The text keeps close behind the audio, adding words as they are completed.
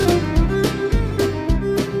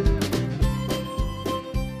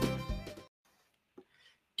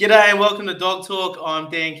G'day and welcome to Dog Talk. I'm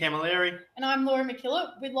Dan Camilleri. And I'm Laura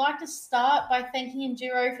McKillop. We'd like to start by thanking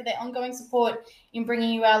Enduro for their ongoing support in bringing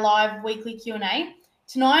you our live weekly Q&A.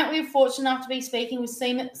 Tonight, we're fortunate enough to be speaking with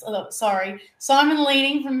Simon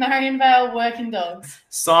Leading from Marion Vale Working Dogs.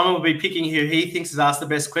 Simon will be picking who he thinks has asked the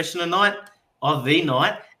best question of the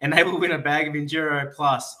night, and they will win a bag of Enduro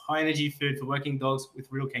Plus, high-energy food for working dogs with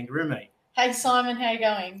real kangaroo meat. Hey, Simon, how you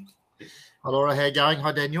going? Hi, Laura. How you going?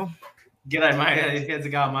 Hi, Daniel. G'day, mate. How's it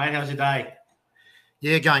going, mate? How's your day?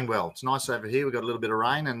 Yeah, going well. It's nice over here. We've got a little bit of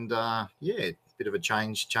rain and, a bit of a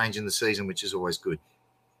change in the season, which is always good.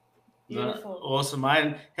 Beautiful. Awesome, mate.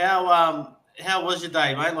 And how was your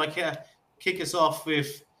day, mate? Kick us off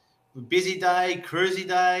with a busy day, cruisy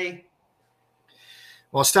day.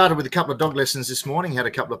 Well, I started with a couple of dog lessons this morning. Had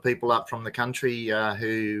a couple of people up from the country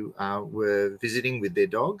who were visiting with their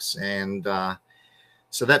dogs. And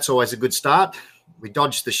so that's always a good start. We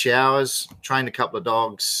dodged the showers, trained a couple of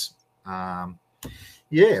dogs.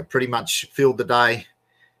 Pretty much filled the day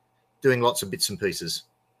doing lots of bits and pieces.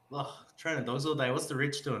 Oh, training dogs all day. What's the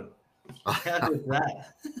Rich doing? How good is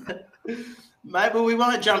that? Mate, but we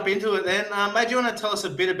want to jump into it then. Mate, do you want to tell us a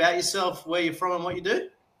bit about yourself, where you're from and what you do?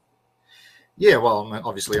 Yeah, well,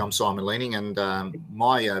 obviously I'm Simon Leading and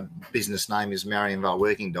my business name is Marion Vale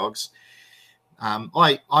Working Dogs.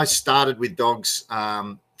 I started with dogs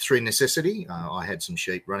through necessity. I had some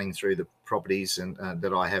sheep running through the properties and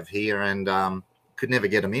that I have here and could never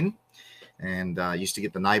get them in. And used to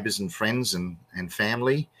get the neighbours and friends and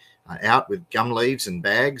family out with gum leaves and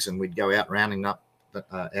bags, and we'd go out rounding up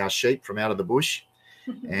our sheep from out of the bush.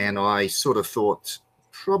 And I sort of thought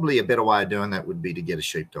probably a better way of doing that would be to get a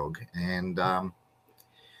sheepdog. And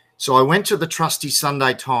so I went to the trusty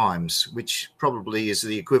Sunday Times, which probably is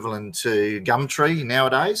the equivalent to Gumtree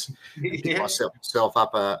nowadays. Picked myself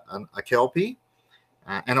up a Kelpie,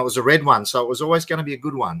 and it was a red one, so it was always going to be a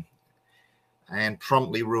good one, and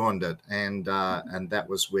promptly ruined it. And that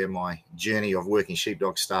was where my journey of working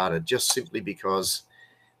sheepdog started, just simply because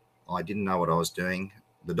I didn't know what I was doing.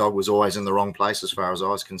 The dog was always in the wrong place as far as I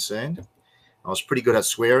was concerned. I was pretty good at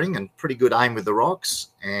swearing and pretty good aim with the rocks.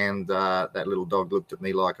 And that little dog looked at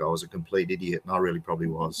me like I was a complete idiot, and I really probably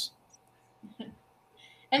was.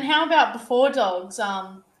 And how about before dogs?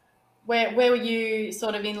 Where were you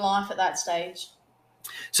sort of in life at that stage?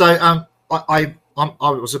 So I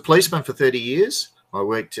was a policeman for 30 years. I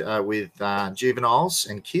worked with juveniles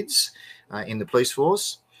and kids in the police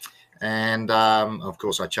force. And, of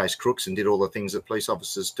course, I chased crooks and did all the things that police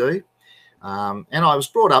officers do. And I was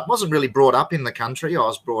wasn't really brought up in the country. I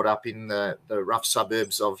was brought up in the rough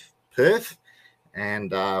suburbs of Perth and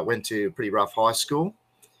went to a pretty rough high school.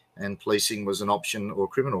 And policing was an option, or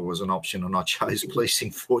criminal was an option, and I chose policing,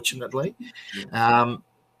 fortunately. Got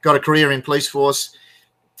a career in police force,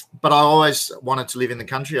 but I always wanted to live in the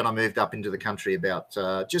country, and I moved up into the country about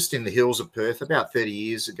just in the hills of Perth about 30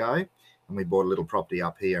 years ago, and we bought a little property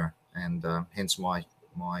up here, and hence my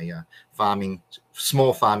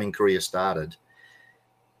small farming career started.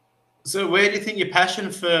 So where do you think your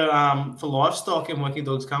passion for livestock and working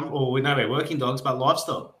dogs come? Or we know we're working dogs, but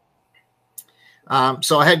livestock.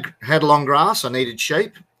 So I had long grass. I needed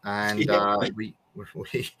sheep, and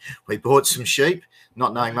we bought some sheep,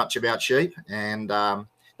 not knowing much about sheep, and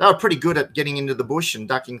they were pretty good at getting into the bush and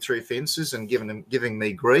ducking through fences and giving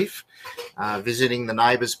me grief, visiting the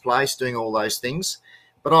neighbour's place, doing all those things.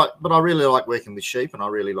 But I really like working with sheep, and I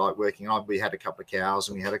really like working. We had a couple of cows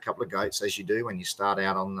and we had a couple of goats, as you do when you start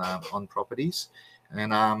out on properties.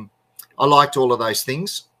 And I liked all of those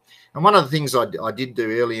things. And one of the things I did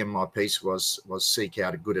do early in my piece was seek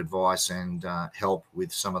out a good advice and help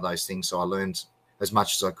with some of those things. So I learned as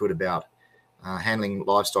much as I could about handling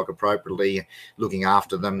livestock appropriately, looking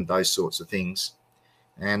after them, those sorts of things.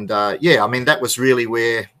 And that was really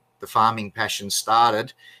where the farming passion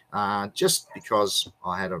started. Just because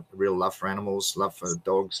I had a real love for animals, love for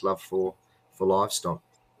dogs, love for livestock.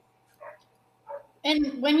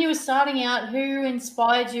 And when you were starting out, who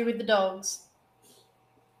inspired you with the dogs?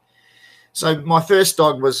 So my first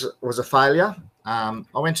dog was a failure. I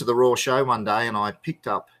went to the Raw Show one day and I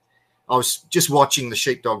was just watching the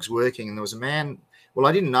sheepdogs working, and there was a man, well,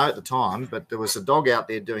 I didn't know at the time, but there was a dog out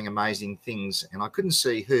there doing amazing things, and I couldn't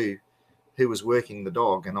see who was working the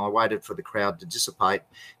dog, and I waited for the crowd to dissipate.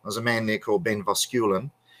 There was a man there called Ben Voskulen.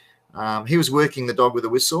 He was working the dog with a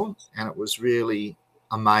whistle, and it was really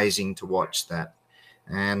amazing to watch that.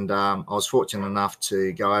 And I was fortunate enough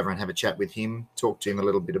to go over and have a chat with him, talk to him a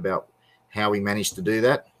little bit about how he managed to do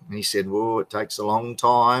that. And he said, well, it takes a long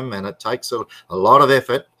time and it takes a lot of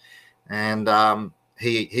effort. And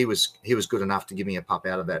he was good enough to give me a pup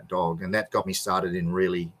out of that dog, and that got me started in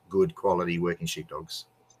really good quality working sheepdogs.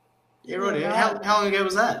 Yeah, right. How long ago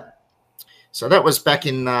was that? So that was back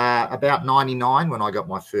in about 99 when I got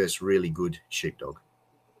my first really good sheepdog.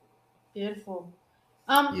 Beautiful.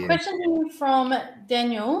 Yeah. Question from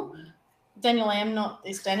Daniel M, not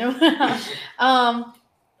this Daniel.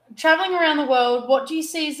 Traveling around the world, what do you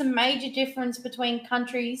see as a major difference between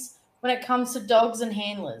countries when it comes to dogs and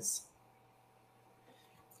handlers?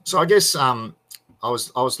 So I guess I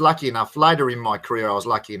was lucky enough later in my career. I was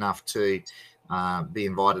lucky enough to be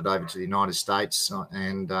invited over to the United States,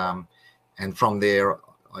 and from there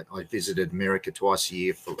I visited America twice a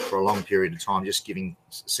year for a long period of time, just giving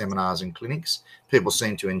seminars and clinics. People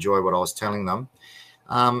seemed to enjoy what I was telling them.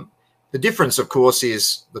 The difference, of course,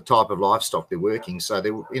 is the type of livestock they're working.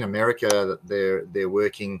 So in America, they're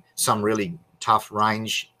working some really tough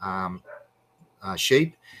range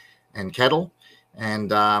sheep and cattle,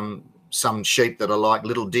 and some sheep that are like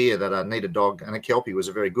little deer that need a dog. And a Kelpie was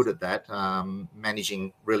very good at that,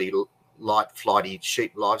 managing really light, flighty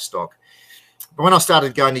sheep livestock. But when I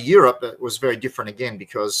started going to Europe, it was very different again,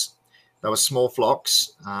 because they were small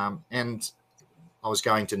flocks, and I was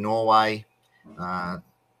going to Norway,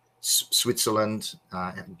 Switzerland,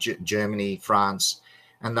 Germany, France,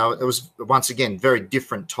 and it was once again very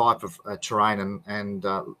different type of terrain, and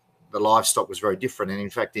the livestock was very different. And in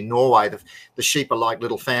fact, in Norway, the sheep are like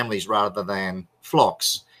little families rather than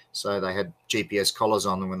flocks. So they had GPS collars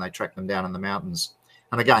on them when they tracked them down in the mountains.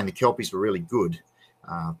 And again, the Kelpies were really good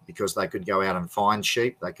because they could go out and find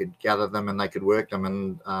sheep, they could gather them, and they could work them.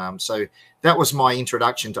 And so that was my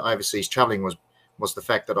introduction to overseas traveling, was the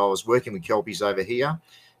fact that I was working with Kelpies over here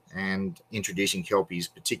and introducing Kelpies,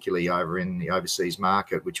 particularly over in the overseas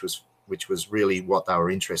market, which was really what they were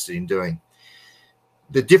interested in doing.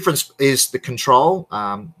 The difference is the control,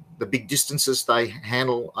 the big distances they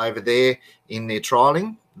handle over there in their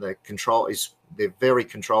trialing. The control they're very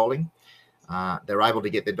controlling. They're able to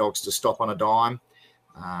get their dogs to stop on a dime,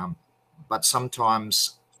 but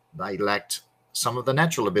sometimes they lacked some of the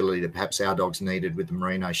natural ability that perhaps our dogs needed with the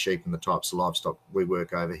merino sheep and the types of livestock we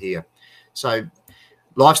work over here. So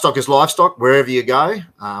livestock is livestock wherever you go,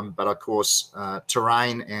 but of course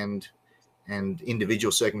terrain and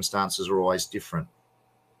individual circumstances are always different.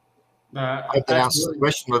 I hope that answers the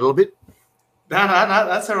question a little bit. No,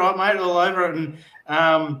 that's all right, mate. All over it.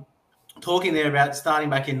 And talking there about starting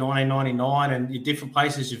back in 1999 and your different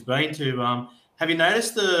places you've been to, have you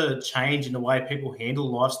noticed the change in the way people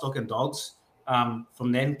handle livestock and dogs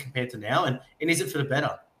from then compared to now? And is it for the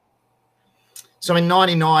better? So in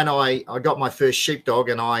 99, I got my first sheepdog,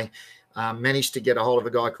 and I managed to get a hold of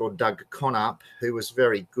a guy called Doug Connup, who was a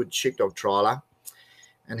very good sheepdog trialer.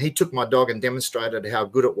 And he took my dog and demonstrated how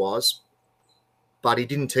good it was, but he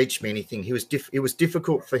didn't teach me anything. It was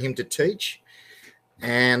difficult for him to teach,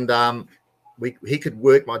 and he could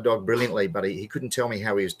work my dog brilliantly, but he couldn't tell me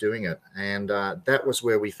how he was doing it. And that was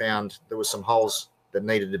where we found there were some holes that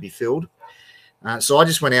needed to be filled. So I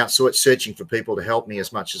just went out searching for people to help me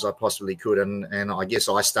as much as I possibly could. And I guess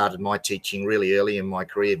I started my teaching really early in my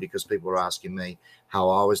career because people were asking me how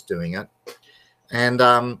I was doing it.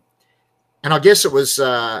 And I guess it was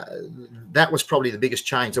that was probably the biggest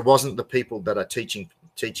change. It wasn't the people that are teaching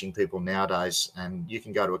people nowadays. And you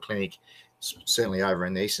can go to a clinic, certainly over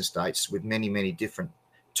in the eastern states, with many, many different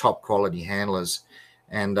top quality handlers.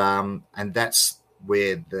 And that's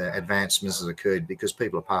where the advancements has occurred, because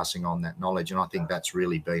people are passing on that knowledge. And I think that's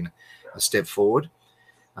really been a step forward.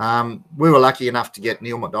 We were lucky enough to get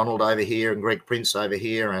Neil McDonald over here and Greg Prince over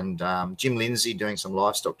here, and Jim Lindsay doing some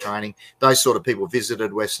livestock training. Those sort of people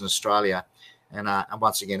visited Western Australia. And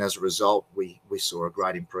once again, as a result, we saw a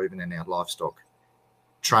great improvement in our livestock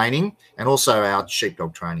training and also our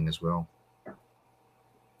sheepdog training as well.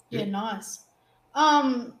 Yeah, nice.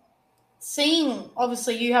 Seeing,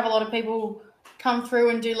 obviously, you have a lot of people come through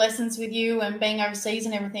and do lessons with you and being overseas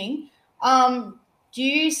and everything. Do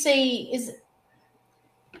you see,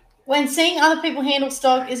 when seeing other people handle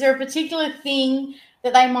stock, is there a particular thing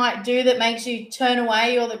that they might do that makes you turn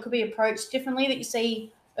away or that could be approached differently that you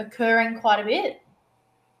see occurring quite a bit?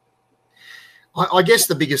 I guess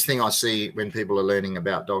the biggest thing I see when people are learning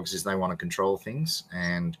about dogs is they want to control things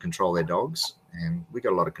and control their dogs. And we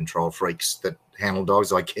got a lot of control freaks that handle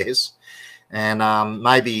dogs, I guess. And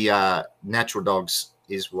maybe natural dogs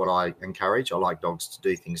is what I encourage. I like dogs to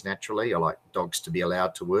do things naturally. I like dogs to be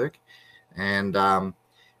allowed to work. And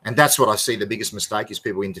that's what I see the biggest mistake is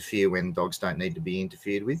people interfere when dogs don't need to be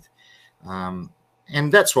interfered with.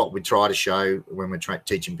 And that's what we try to show when we're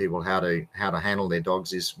teaching people how to handle their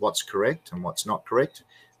dogs, is what's correct and what's not correct,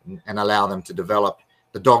 and allow them to develop,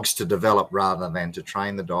 the dogs to develop rather than to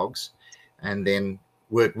train the dogs, and then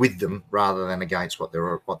work with them rather than against what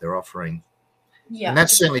they're offering. Yeah. And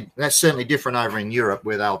that's certainly different over in Europe,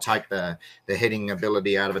 where they'll take the heading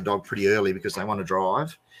ability out of a dog pretty early because they want to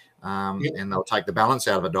drive. And they'll take the balance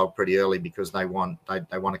out of a dog pretty early because they want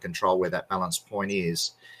to control where that balance point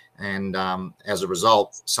is. And as a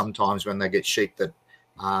result, sometimes when they get sheep that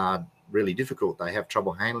are really difficult, they have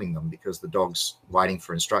trouble handling them because the dog's waiting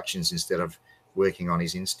for instructions instead of working on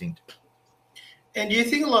his instinct. And do you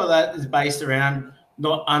think a lot of that is based around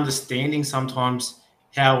not understanding sometimes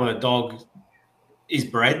how a dog is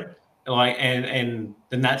bred, like, and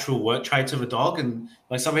the natural work traits of a dog? And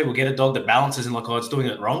like, some people get a dog that balances and like, oh, it's doing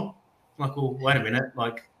it wrong. I'm like, well, wait a minute,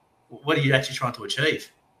 like, what are you actually trying to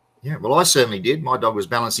achieve? Yeah, well, I certainly did. My dog was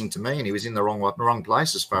balancing to me and he was in the wrong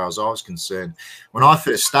place as far as I was concerned when I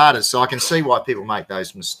first started. So I can see why people make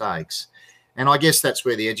those mistakes. And I guess that's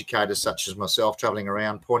where the educators such as myself traveling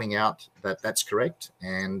around pointing out that that's correct.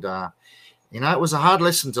 And, it was a hard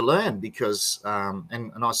lesson to learn because,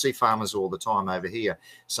 and I see farmers all the time over here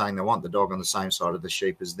saying they want the dog on the same side of the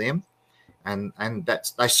sheep as them. And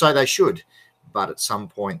they should, but at some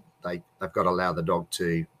point they've got to allow the dog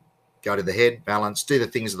to go to the head, balance, do the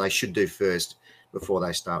things that they should do first before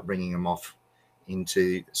they start bringing them off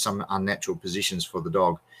into some unnatural positions for the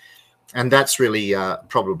dog. And that's really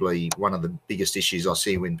probably one of the biggest issues I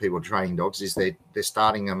see when people are training dogs is they're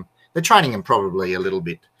training them probably a little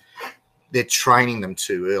bit. They're training them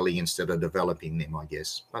too early instead of developing them, I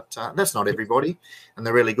guess. But that's not everybody. And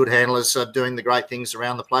the really good handlers are doing the great things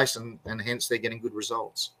around the place and hence they're getting good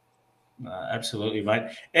results. Absolutely,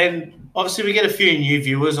 mate. And obviously we get a few new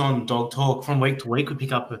viewers on Dog Talk from week to week. We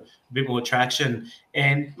pick up a bit more traction.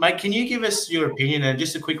 And, mate, can you give us your opinion and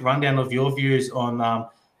just a quick rundown of your views on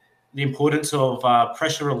the importance of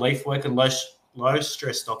pressure relief work and low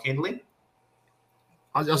stress stock handling?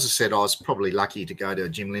 As I said, I was probably lucky to go to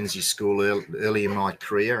Jim Lindsay's school early in my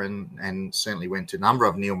career and certainly went to a number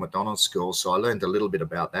of Neil McDonald's schools. So I learned a little bit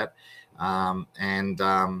about that. And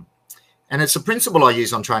it's a principle I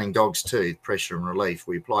use on training dogs too, pressure and relief.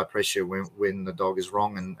 We apply pressure when the dog is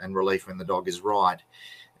wrong and relief when the dog is right.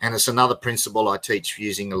 And it's another principle I teach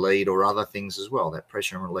using a lead or other things as well, that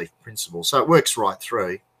pressure and relief principle. So it works right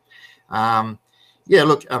through.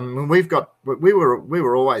 We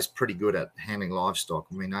were always pretty good at handling livestock.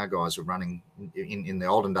 I mean, our guys were running in the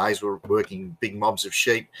olden days, were working big mobs of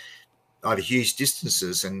sheep over huge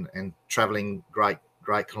distances and traveling great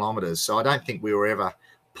kilometers. So I don't think we were ever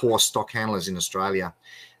poor stock handlers in Australia.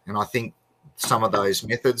 And I think some of those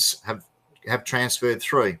methods have transferred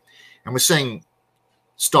through. And we're seeing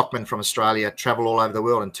stockmen from Australia travel all over the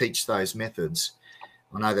world and teach those methods.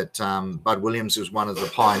 I know that Bud Williams was one of the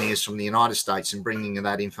pioneers from the United States in bringing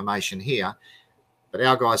that information here, but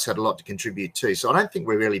our guys had a lot to contribute too. So I don't think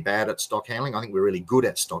we're really bad at stock handling. I think we're really good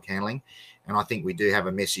at stock handling, and I think we do have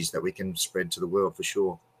a message that we can spread to the world for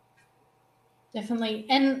sure. Definitely.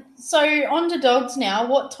 And so on to dogs now.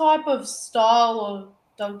 What type of style or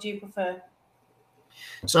dog do you prefer?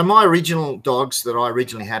 So my original dogs that I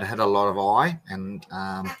originally had a lot of eye and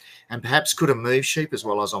perhaps could have moved sheep as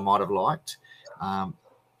well as I might have liked.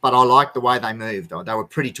 But I liked the way they moved. They were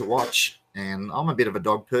pretty to watch, and I'm a bit of a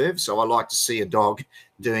dog perv, so I like to see a dog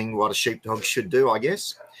doing what a sheepdog should do, I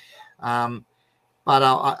guess. But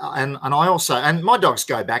I also my dogs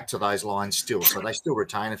go back to those lines still, so they still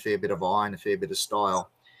retain a fair bit of eye and a fair bit of style.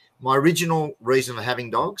 My original reason for having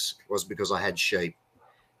dogs was because I had sheep.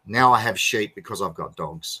 Now I have sheep because I've got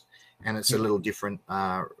dogs, and it's a little different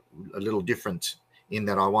in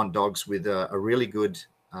that I want dogs with a really good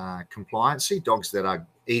compliancy, dogs that are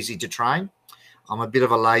easy to train. I'm a bit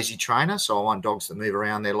of a lazy trainer, so I want dogs that move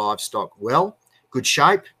around their livestock well, good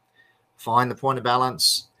shape, find the point of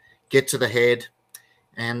balance, get to the head,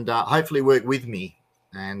 and hopefully work with me.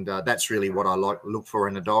 And that's really what I look for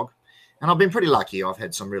in a dog. And I've been pretty lucky. I've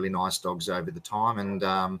had some really nice dogs over the time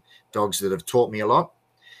and dogs that have taught me a lot.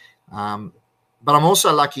 But I'm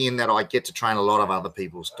also lucky in that I get to train a lot of other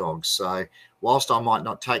people's dogs. So whilst I might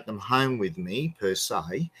not take them home with me per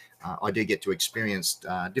se, I do get to experience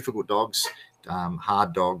difficult dogs,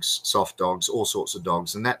 hard dogs, soft dogs, all sorts of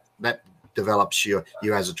dogs. And that develops you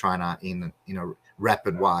as a trainer in a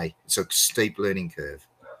rapid way. It's a steep learning curve.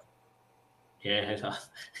 Yeah,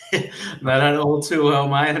 that all too well,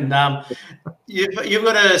 mate. And you've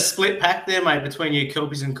got a split pack there, mate, between your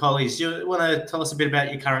Kelpies and Collies. You want to tell us a bit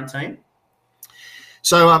about your current team?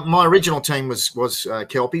 So my original team was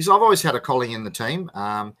Kelpies. I've always had a Collie in the team,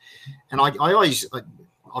 and I always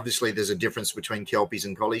obviously there's a difference between Kelpies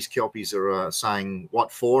and Collies. Kelpies are saying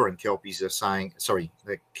what for, and Kelpies are saying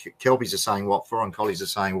Kelpies are saying what for, and Collies are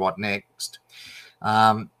saying what next.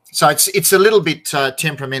 So it's a little bit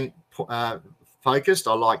temperament focused.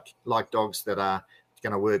 I like dogs that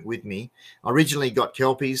going to work with me. I originally got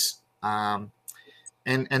Kelpies, and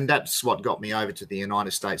that's what got me over to the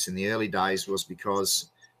United States in the early days, was because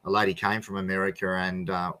a lady came from America and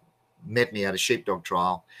met me at a sheepdog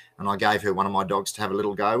trial, and I gave her one of my dogs to have a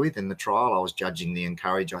little go with in the trial. I was judging the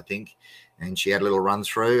Encourage, I think, and she had a little run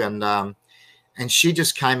through, and she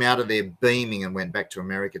just came out of there beaming and went back to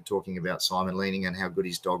America talking about Simon Leaning and how good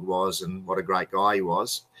his dog was and what a great guy he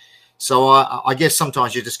was. So I guess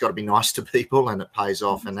sometimes you just got to be nice to people, and it pays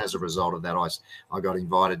off. And as a result of that, I got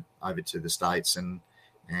invited over to the States and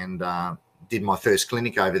did my first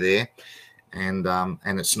clinic over there, and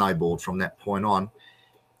it snowballed from that point on.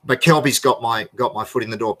 But Kelpie's got my foot in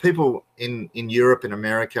the door. People in Europe and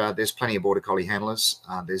America, there's plenty of Border Collie handlers.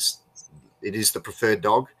 It is the preferred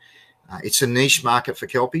dog. It's a niche market for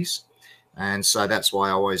Kelpies, and so that's why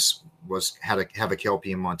I always had to have a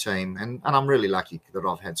Kelpie in my team. And I'm really lucky that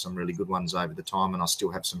I've had some really good ones over the time, and I still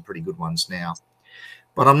have some pretty good ones now.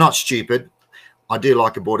 But I'm not stupid. I do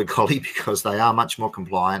like a Border Collie because they are much more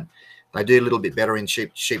compliant. They do a little bit better in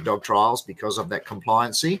sheepdog trials because of that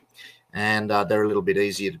compliancy, and they're a little bit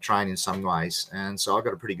easier to train in some ways. And so I've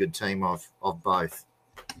got a pretty good team of both.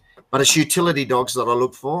 But it's utility dogs that I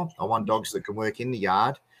look for. I want dogs that can work in the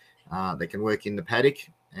yard, they can work in the paddock,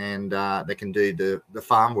 and they can do the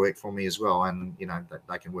farm work for me as well. And, you know,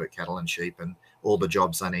 they can work cattle and sheep and all the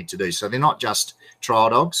jobs they need to do. So they're not just trial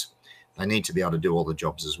dogs. They need to be able to do all the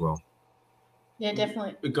jobs as well. Yeah,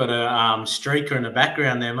 definitely. We've got a streaker in the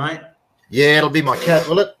background there, mate. Yeah, it'll be my cat,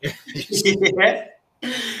 will it? Yeah.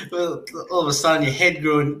 Well, all of a sudden your head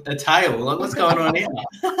grew a tail. Like, what's going on here?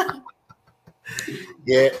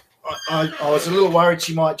 Yeah, I was a little worried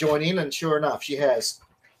she might join in, and sure enough, she has.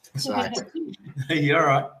 So. You're all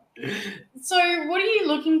right. So what are you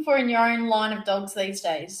looking for in your own line of dogs these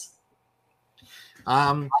days?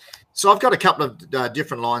 So I've got a couple of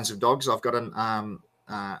different lines of dogs. I've got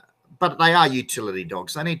but they are utility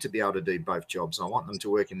dogs. They need to be able to do both jobs. I want them to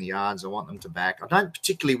work in the yards. I want them to back. I don't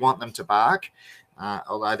particularly want them to bark,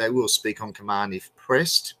 although they will speak on command if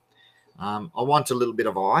pressed. I want a little bit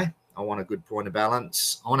of eye. I want a good point of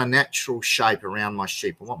balance. I want a natural shape around my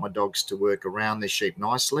sheep. I want my dogs to work around their sheep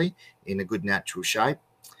nicely in a good natural shape.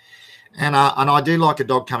 And I do like a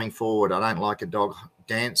dog coming forward. I don't like a dog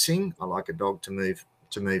dancing. I like a dog to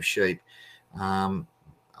move sheep.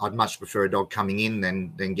 I'd much prefer a dog coming in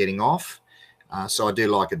than getting off. So I do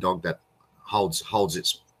like a dog that holds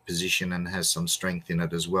its position and has some strength in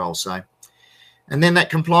it as well. So, and then that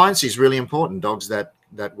compliance is really important. Dogs that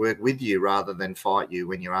work with you rather than fight you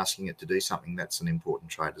when you're asking it to do something, that's an important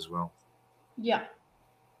trait as well. Yeah.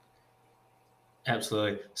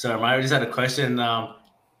 Absolutely. So, mate, I just had a question. Are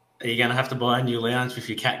you going to have to buy a new lounge with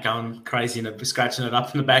your cat going crazy and scratching it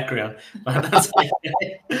up in the background? But that's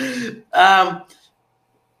okay.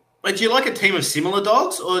 But do you like a team of similar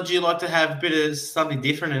dogs, or do you like to have a bit of something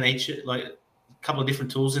different in each, like a couple of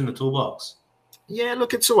different tools in the toolbox? Yeah,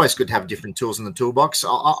 look, it's always good to have different tools in the toolbox.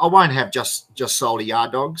 I won't have just solely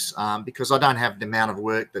yard dogs because I don't have the amount of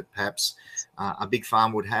work that perhaps a big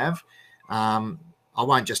farm would have. I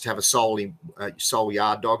won't just have a sole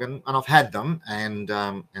yard dog, and I've had them, and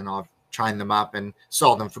I've trained them up and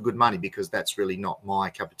sold them for good money because that's really not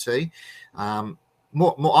my cup of tea.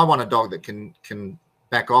 More, I want a dog that can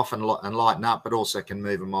back off and lighten up, but also can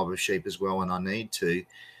move a mob of sheep as well when I need to.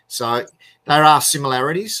 So there are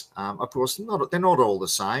similarities. Of course, they're not all the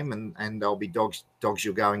same, and there'll be dogs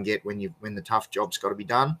you'll go and get when the tough job's got to be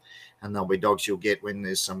done, and there'll be dogs you'll get when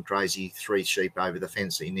there's some crazy 3 sheep over the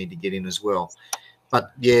fence that you need to get in as well.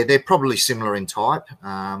 But yeah, they're probably similar in type.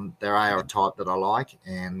 There are a type that I like,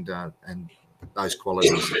 and those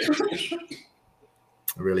qualities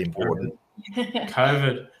are really important.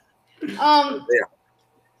 COVID. Yeah.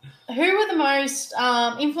 Who were the most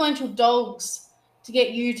influential dogs to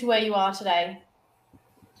get you to where you are today?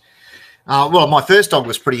 Well, my first dog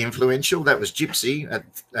was pretty influential. That was Gypsy.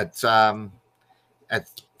 At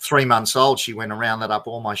 3 months old, she went and rounded up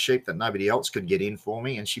all my sheep that nobody else could get in for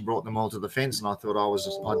me, and she brought them all to the fence. And I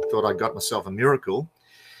thought I'd got myself a miracle.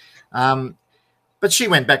 But she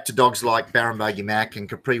went back to dogs like Baron Bogey Mac and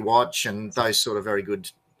Capri Watch and those sort of very good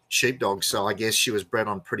sheepdogs. So I guess she was bred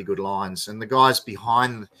on pretty good lines. And the guys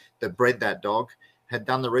behind that bred that dog had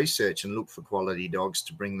done the research and looked for quality dogs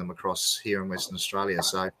to bring them across here in Western Australia.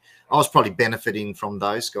 So I was probably benefiting from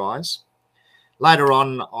those guys. Later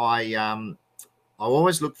on, I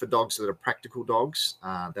always look for dogs that are practical dogs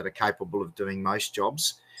that are capable of doing most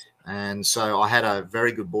jobs. And so I had a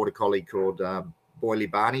very good border collie called Boyley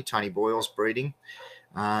Barney, Tony Boyle's breeding.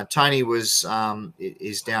 Tony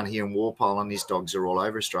is down here in Walpole, and his dogs are all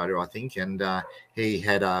over Australia, I think. And he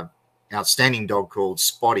had a outstanding dog called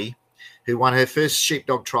Spotty, who won her first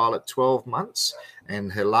sheepdog trial at 12 months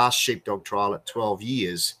and her last sheepdog trial at 12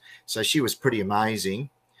 years. So she was pretty amazing.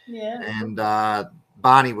 Yeah. And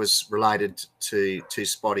Barney was related to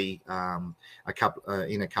Spotty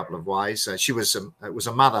in a couple of ways. She was it was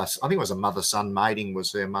a mother. I think it was a mother-son mating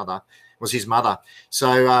was his mother.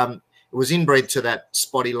 So it was inbred to that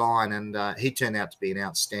Spotty line, and he turned out to be an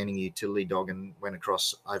outstanding utility dog and went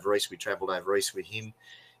across over east. We travelled over east with him.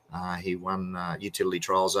 He won utility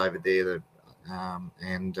trials over there,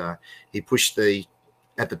 and he pushed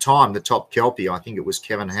at the time, the top Kelpie. I think it was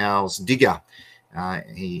Kevin Howell's Digger.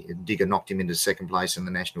 Digger knocked him into second place in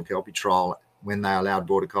the National Kelpie trial when they allowed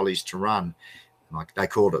Border Collies to run. Like they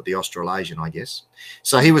called it the Australasian, I guess.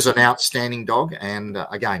 So he was an outstanding dog, and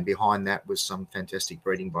again, behind that was some fantastic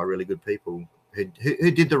breeding by really good people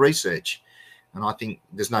who did the research. And I think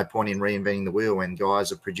there's no point in reinventing the wheel when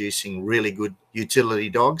guys are producing really good utility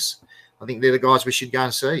dogs. I think they're the guys we should go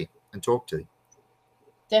and see and talk to.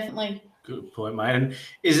 Definitely. Good point, mate. And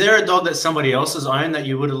is there a dog that somebody else has owned that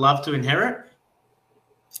you would have loved to inherit?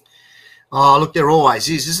 Oh, look, there always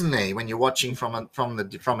is, isn't there? When you're watching from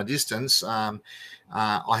a distance, I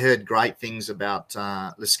heard great things about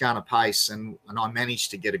Lascana Pace, and I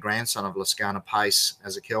managed to get a grandson of Lascana Pace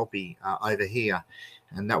as a Kelpie over here,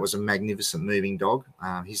 and that was a magnificent moving dog.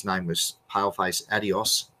 His name was Paleface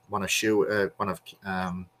Adios, one of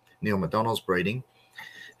Neil McDonald's breeding.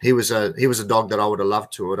 He was a dog that I would have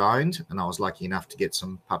loved to have owned, and I was lucky enough to get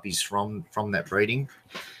some puppies from that breeding.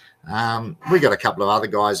 We got a couple of other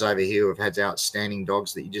guys over here who have had outstanding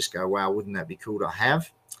dogs that you just go, wow, wouldn't that be cool to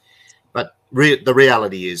have? But the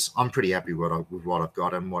reality is I'm pretty happy with what I've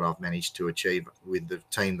got and what I've managed to achieve with the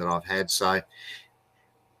team that I've had. So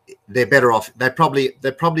they're better off. They're probably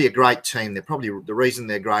a great team. They're probably the reason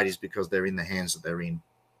they're great is because they're in the hands that they're in.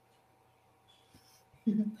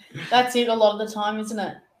 That's it a lot of the time, isn't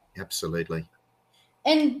it? Absolutely.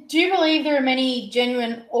 And do you believe there are many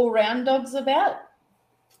genuine all-round dogs about?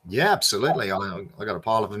 Yeah, absolutely. I got a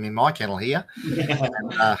pile of them in my kennel here.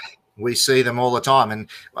 We see them all the time. And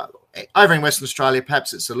over in Western Australia,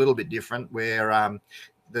 perhaps it's a little bit different where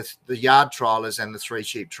the yard trialers and the 3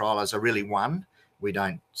 sheep trialers are really one. We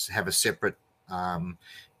don't have a separate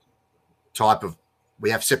we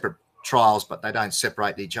have separate trials, but they don't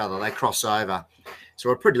separate each other. They cross over. So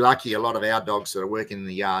we're pretty lucky. A lot of our dogs that are working in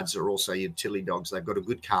the yards are also utility dogs. They've got a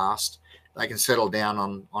good cast. They can settle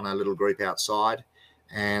down on a little group outside.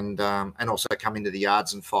 And also come into the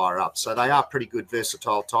yards and fire up. So they are pretty good,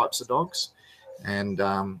 versatile types of dogs. And,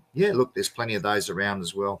 yeah, look, there's plenty of those around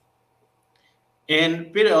as well. And a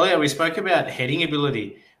bit earlier, we spoke about heading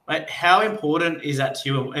ability. Like, how important is that to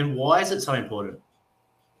you, and why is it so important?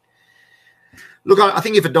 Look, I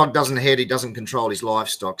think if a dog doesn't head, he doesn't control his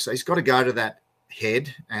livestock. So he's got to go to that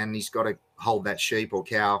head and he's got to hold that sheep or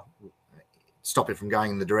cow, stop it from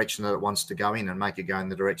going in the direction that it wants to go in and make it go in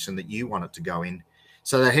the direction that you want it to go in.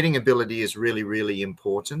 So the heading ability is really, really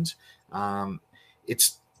important.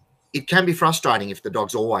 It can be frustrating if the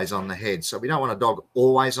dog's always on the head. So we don't want a dog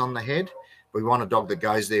always on the head. We want a dog that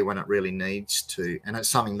goes there when it really needs to. And it's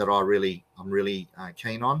something that I'm really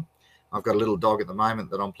keen on. I've got a little dog at the moment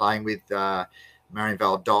that I'm playing with,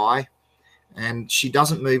 Marienval Dye, and she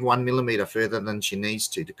doesn't move 1 millimeter further than she needs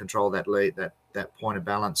to control that lead, that point of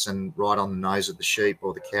balance and right on the nose of the sheep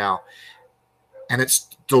or the cow. And it's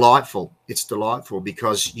delightful. It's delightful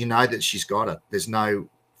because you know that she's got it. There's no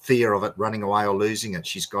fear of it running away or losing it.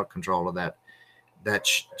 She's got control of that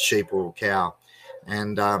sheep or cow.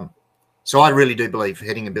 And so I really do believe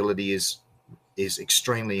heading ability is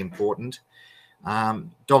extremely important.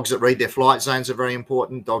 Dogs that read their flight zones are very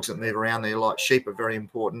important. Dogs that move around there like sheep are very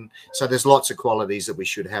important. So there's lots of qualities that we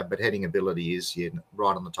should have, but heading ability is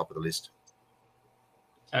right on the top of the list.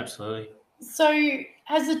 Absolutely. So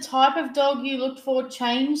has the type of dog you looked for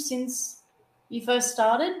changed since you first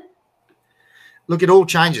started? Look, it all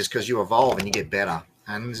changes because you evolve and you get better.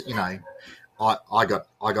 And, you know, I got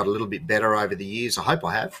a little bit better over the years. I hope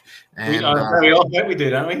I have. And, we all hope we do,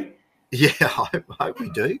 don't we? Yeah, I hope we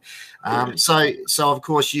do. So of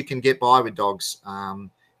course, you can get by with dogs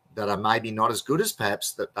that are maybe not as good as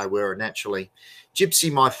perhaps that they were naturally.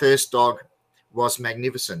 Gypsy, my first dog, was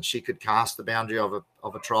magnificent. She could cast the boundary of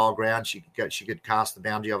a trial ground. She could cast the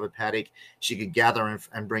boundary of a paddock. She could gather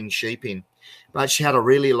and bring sheep in. But she had a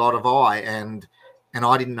lot of eye, and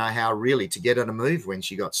I didn't know how really to get her to move when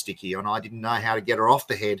she got sticky, and I didn't know how to get her off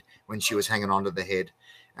the head when she was hanging onto the head.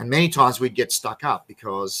 And many times we'd get stuck up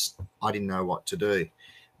because I didn't know what to do.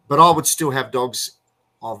 But I would still have dogs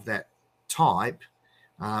of that type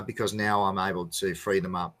because now I'm able to free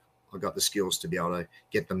them up. I've got the skills to be able to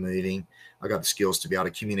get them moving. I've got the skills to be able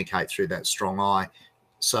to communicate through that strong eye.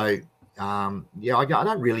 So, yeah, I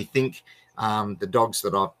don't really think the dogs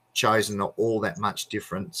that I've chosen are all that much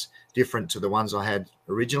different to the ones I had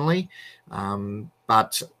originally.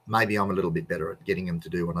 But maybe I'm a little bit better at getting them to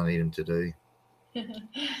do what I need them to do.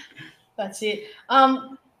 That's it.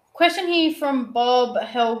 Question here from Bob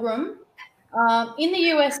Helgram. In the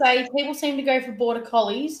USA, people seem to go for border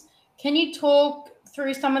collies. Can you talk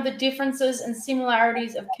through some of the differences and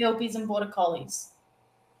similarities of Kelpies and border collies?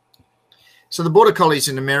 So the border collies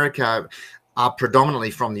in America are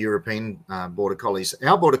predominantly from the European border collies.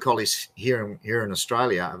 Our border collies here in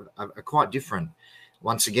Australia are quite different.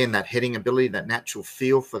 Once again, that heading ability, that natural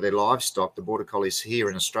feel for their livestock, the border collies here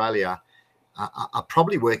in Australia are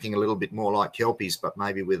probably working a little bit more like Kelpies, but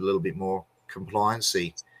maybe with a little bit more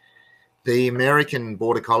compliancy. The American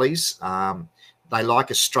border collies, they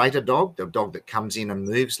like a straighter dog, the dog that comes in and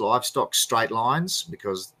moves livestock straight lines,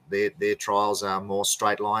 because their trials are more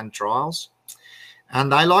straight line trials. And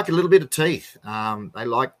they like a little bit of teeth. They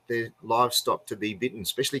like their livestock to be bitten,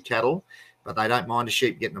 especially cattle, but they don't mind a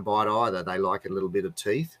sheep getting a bite either. They like a little bit of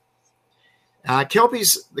teeth. The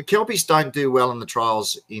Kelpies don't do well in the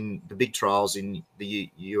trials, in the big trials in the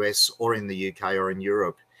US or in the UK or in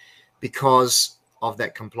Europe, because of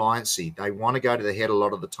that compliancy. They want to go to the head a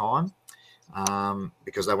lot of the time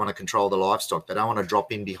because they want to control the livestock. They don't want to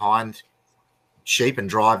drop in behind sheep and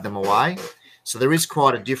drive them away. So there is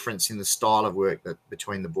quite a difference in the style of work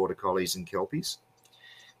between the border collies and Kelpies.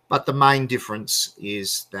 But the main difference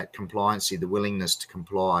is that compliancy, the willingness to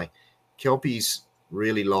comply. Kelpies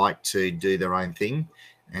really like to do their own thing,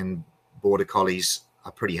 and border collies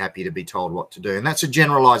are pretty happy to be told what to do. And that's a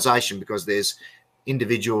generalization, because there's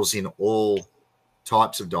individuals in all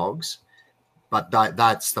types of dogs, but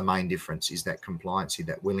that's the main difference, is that compliancy,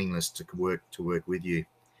 that willingness to work with you.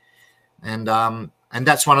 And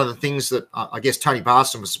that's one of the things that I guess Tony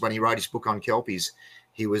Parsons, when he wrote his book on Kelpies,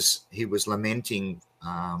 he was lamenting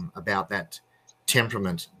about that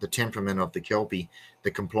temperament, the temperament of the Kelpie,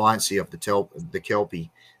 the compliancy of the Kelpie.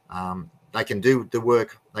 They can do the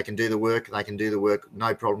work. They can do the work.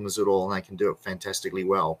 No problems at all, and they can do it fantastically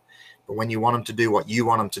well. But when you want them to do what you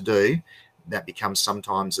want them to do, that becomes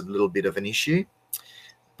sometimes a little bit of an issue.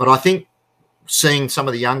 But I think seeing some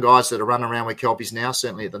of the young guys that are running around with Kelpies now,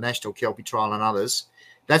 certainly at the National Kelpie Trial and others,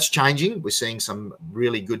 that's changing. We're seeing some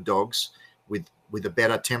really good dogs with a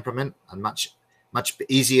better temperament and much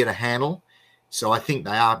easier to handle. So I think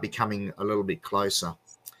they are becoming a little bit closer.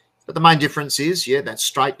 But the main difference is, yeah, that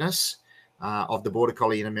straightness of the border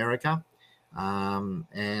collie in America, and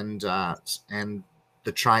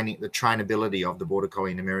the trainability of the border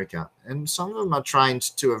collie in America. And some of them are trained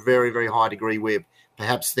to a very, very high degree where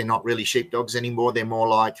perhaps they're not really sheepdogs anymore. They're more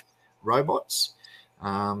like robots.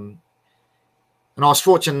 And I was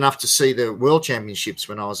fortunate enough to see the World Championships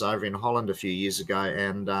when I was over in Holland a few years ago,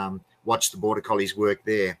 and watch the border collies work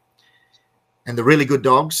there. And the really good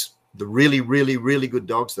dogs, the really, really, really good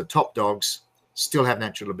dogs, the top dogs, still have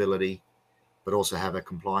natural ability, but also have a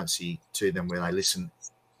compliancy to them where they listen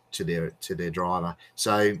to their driver.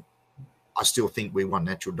 So I still think we want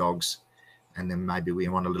natural dogs, and then maybe we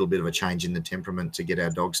want a little bit of a change in the temperament to get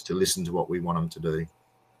our dogs to listen to what we want them to do.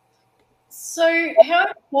 So how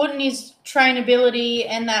important is trainability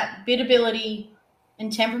and that bitability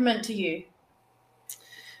and temperament to you?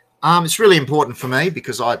 It's really important for me,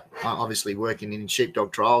 because I obviously working in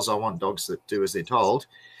sheepdog trials, I want dogs that do as they're told.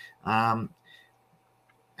 And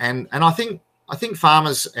I think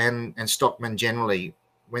farmers and stockmen generally,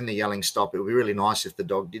 when they're yelling stop, it would be really nice if the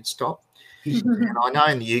dog did stop. And I know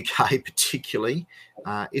in the UK particularly,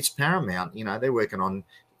 it's paramount. You know, they're working on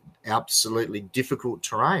absolutely difficult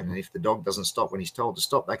terrain, and if the dog doesn't stop when he's told to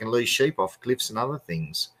stop, they can lose sheep off cliffs and other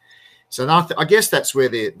things. So I guess that's where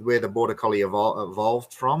the border collie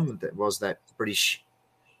evolved from. That was that British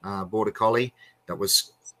border collie that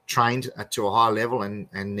was trained to a high level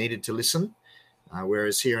and needed to listen.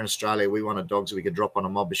 Whereas here in Australia, we wanted dogs we could drop on a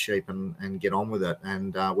mob of sheep and get on with it,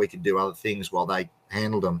 and we could do other things while they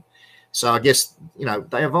handled them. So I guess, you know,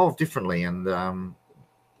 they evolved differently, and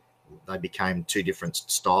they became two different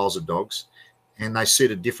styles of dogs, and they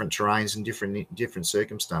suited different terrains and different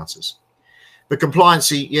circumstances. But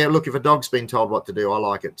compliancy, yeah, look, if a dog's been told what to do, I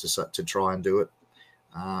like it to try and do it.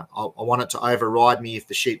 I want it to override me if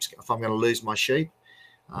I'm going to lose my sheep,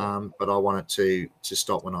 but I want it to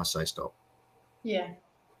stop when I say stop. Yeah.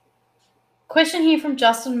 Question here from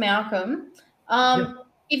Justin Malcolm.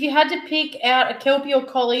 If you had to pick out a Kelpie or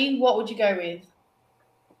Collie, what would you go with?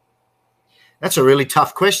 That's a really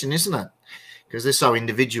tough question, isn't it? Because they're so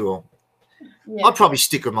individual. Yeah. I'd probably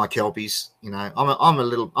stick with my Kelpies. You know, I'm a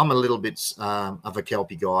little bit of a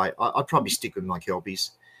Kelpie guy. I'd probably stick with my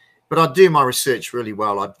Kelpies. but I'd do my research really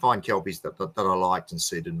well. I'd find Kelpies that I liked and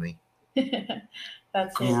suited me.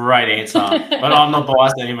 That's great answer. But I'm not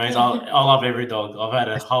biased any means. I love every dog. I've had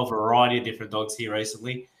a whole variety of different dogs here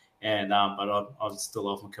recently, and but I still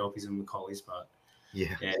love my Kelpies and my Collies. But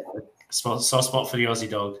yeah, soft spot for the Aussie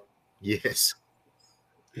dog. Yes.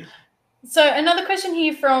 So another question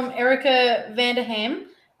here from Erica Vanderham.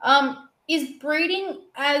 Is breeding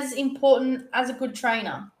as important as a good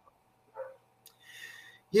trainer?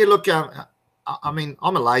 Yeah, look, I mean,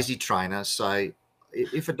 I'm a lazy trainer, so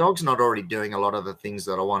if a dog's not already doing a lot of the things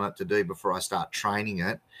that I want it to do before I start training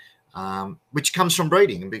it, which comes from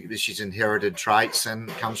breeding, because she's inherited traits and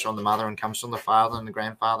comes from the mother and comes from the father and the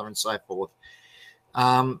grandfather and so forth,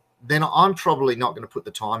 then I'm probably not going to put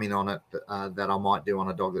the time in on it that I might do on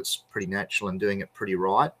a dog that's pretty natural and doing it pretty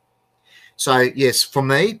right. So, yes, for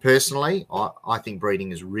me personally, I think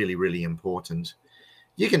breeding is really, really important.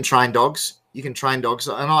 You can train dogs. And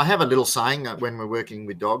I have a little saying when we're working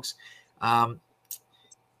with dogs. When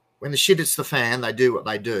the shit hits the fan, they do what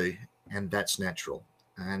they do, and that's natural.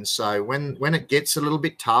 And so when it gets a little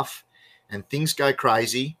bit tough and things go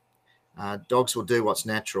crazy, dogs will do what's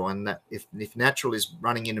natural. And that if natural is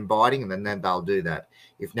running in and biting, then they'll do that.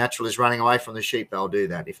 If natural is running away from the sheep, they'll do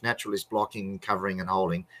that. If natural is blocking, covering, and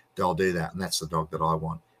holding, they'll do that. And that's the dog that I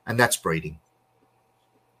want. And that's breeding.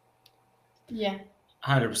 Yeah.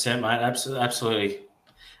 100%, mate. Absolutely.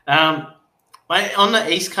 Mate, on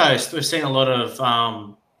the East Coast, we've seen a lot of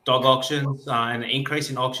dog auctions and an increase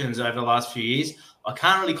in auctions over the last few years. I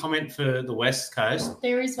can't really comment for the West Coast.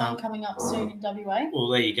 There is one coming up soon in WA. Well,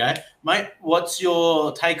 there you go. Mate, what's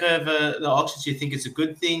your take over the auctions? Do you think it's a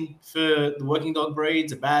good thing for the working dog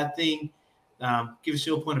breeds, a bad thing? Give us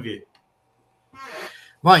your point of view.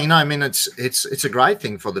 Well, I mean, it's a great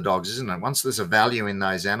thing for the dogs, isn't it? Once there's a value in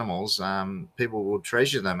those animals, people will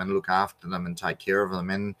treasure them and look after them and take care of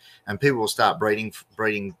them, and people will start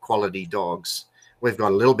breeding quality dogs. We've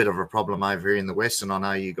got a little bit of a problem over here in the West, and I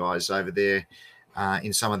know you guys over there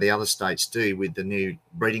in some of the other states do. With the new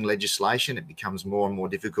breeding legislation, it becomes more and more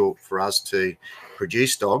difficult for us to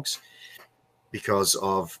produce dogs because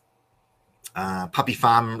of puppy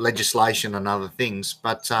farm legislation and other things.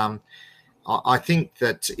 But I think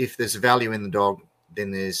that if there's value in the dog,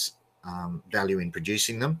 then there's value in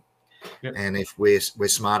producing them. Yep. And if we're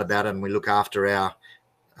smart about it and we look after our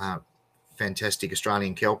fantastic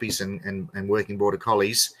Australian Kelpies and working border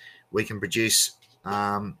collies, we can produce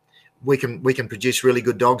we can produce really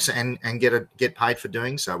good dogs and get paid for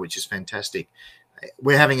doing so, which is fantastic.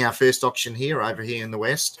 We're having our first auction over here in the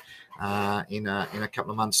West in a couple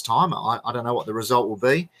of months' time. I don't know what the result will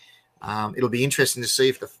be. It'll be interesting to see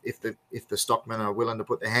if the stockmen are willing to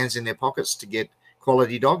put their hands in their pockets to get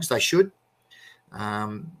quality dogs. They should,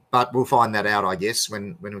 but we'll find that out, I guess,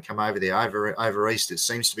 when we come over there. Over east, it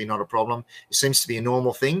seems to be not a problem. It seems to be a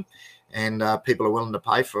normal thing, and people are willing to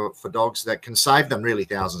pay for dogs that can save them really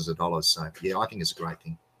thousands of dollars. So yeah, I think it's a great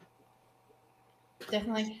thing.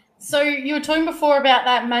 Definitely. So you were talking before about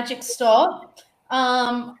that magic stop.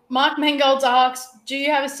 Mark Mengold asks, do you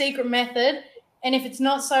have a secret method? And if it's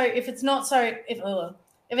not a secret,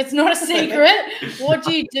 what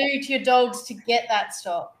do you do to your dogs to get that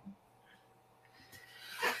stop?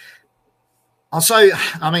 So,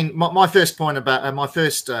 I mean, my first point about my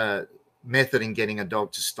first method in getting a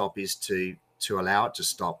dog to stop is to allow it to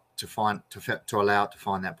stop, to allow it to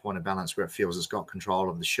find that point of balance where it feels it's got control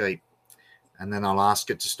of the sheep, and then I'll ask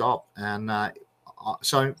it to stop. And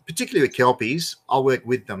so, particularly with Kelpies, I'll work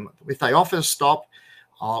with them. If they offer a stop,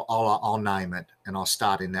 I'll name it, and I'll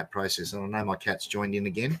start in that process. And I know my cat's joined in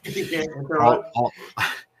again. Yeah, right.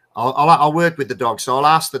 I'll work with the dog. So I'll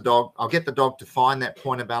ask the dog. I'll get the dog to find that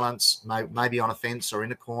point of balance, maybe on a fence or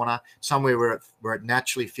in a corner, somewhere where it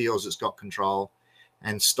naturally feels it's got control,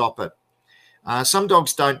 and stop it. Some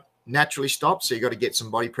dogs don't naturally stop, so you've got to get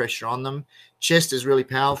some body pressure on them. Chest is really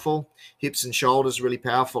powerful. Hips and shoulders really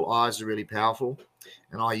powerful. Eyes are really powerful.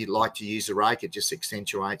 And I like to use a rake. It just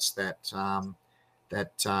accentuates that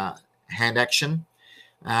hand action.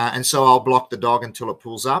 And so I'll block the dog until it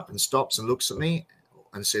pulls up and stops and looks at me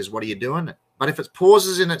and says, "What are you doing?" But if it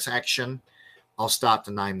pauses in its action, I'll start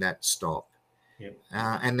to name that stop. Yep.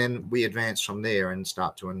 And then we advance from there and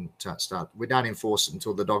start. We don't enforce it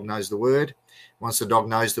until the dog knows the word. Once the dog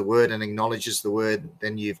knows the word and acknowledges the word,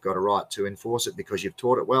 then you've got a right to enforce it because you've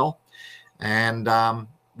taught it well. And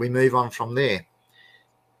we move on from there.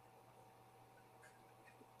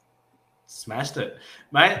 Smashed it,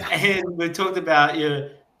 mate. And we talked about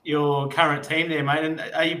your current team there, mate. And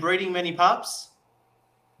are you breeding many pups?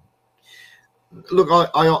 Look,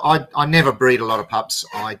 I never breed a lot of pups.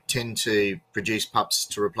 I tend to produce pups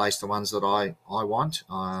to replace the ones that I want.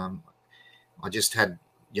 I just had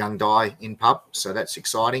young Di in pup, so that's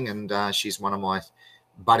exciting, and she's one of my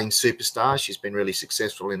budding superstars. She's been really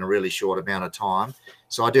successful in a really short amount of time.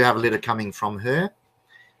 So I do have a litter coming from her,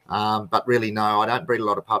 but really, no, I don't breed a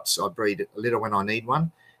lot of pups. I breed a litter when I need one,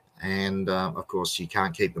 and of course, you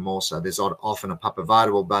can't keep them all, so there's often a pup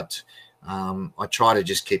available, but I try to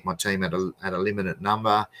just keep my team at a limited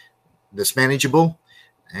number that's manageable,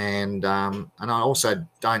 and I also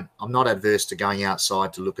I'm not adverse to going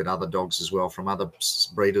outside to look at other dogs as well from other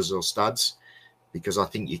breeders or studs, because I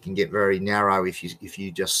think you can get very narrow if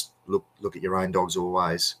you just look at your own dogs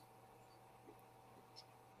always.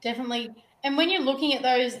 Definitely. And when you're looking at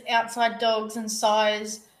those outside dogs and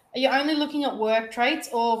size, are you only looking at work traits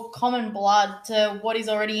or common blood to what is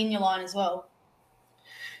already in your line as well?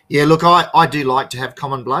 Yeah, look, I do like to have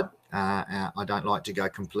common blood. I don't like to go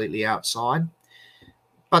completely outside.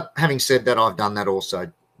 But having said that, I've done that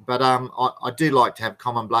also. But I do like to have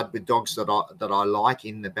common blood with dogs that I like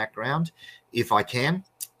in the background, if I can.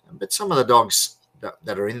 But some of the dogs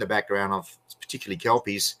that are in the background of particularly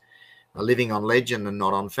Kelpies are living on legend and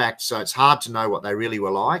not on fact. So it's hard to know what they really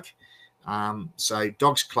were like. So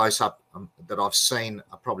dogs close up that I've seen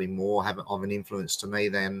are probably more of an influence to me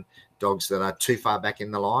than dogs that are too far back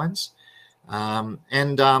in the lines. I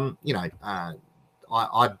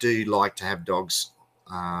do like to have dogs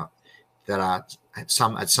that are at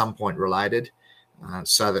some point related,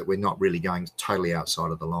 so that we're not really going totally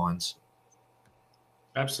outside of the lines.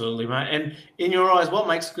 Absolutely, mate. And in your eyes, what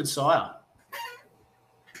makes a good sire?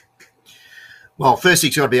 Well, first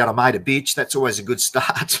you've got to be able to mate a bitch. That's always a good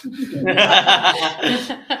start.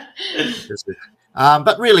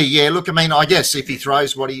 But really, yeah. Look, I mean, I guess if he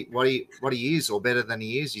throws what he is, or better than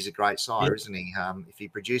he is, he's a great sire, isn't he? If he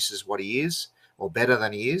produces what he is, or better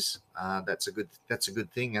than he is, that's a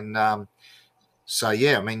good thing. And so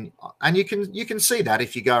yeah, I mean, and you can see that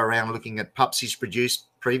if you go around looking at pups he's produced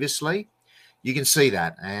previously, you can see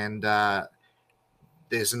that. And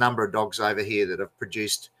there's a number of dogs over here that have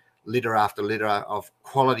produced litter after litter of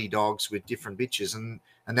quality dogs with different bitches, and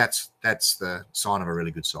that's the sign of a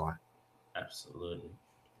really good sire. Absolutely.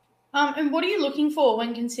 And what are you looking for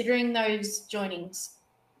when considering those joinings?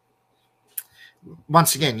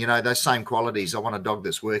 Once again, those same qualities. I want a dog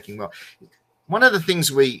that's working well. One of the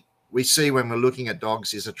things we see when we're looking at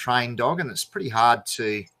dogs is a trained dog, and it's pretty hard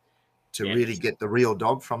to really get the real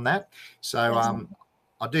dog from that. So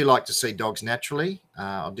I do like to see dogs naturally.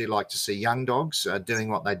 I do like to see young dogs doing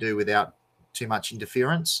what they do without too much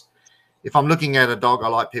interference. If I'm looking at a dog, I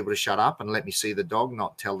like people to shut up and let me see the dog,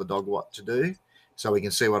 not tell the dog what to do, so we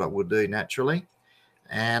can see what it will do naturally.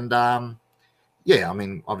 And yeah, I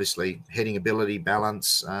mean, obviously heading ability,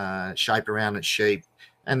 balance, shape around its sheep,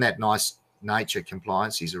 and that nice nature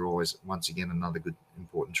compliance. These are always, once again, another good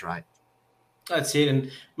important trait. That's it.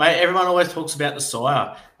 And mate, everyone always talks about the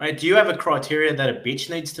sire. Mate, do you have a criteria that a bitch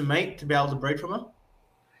needs to meet to be able to breed from her?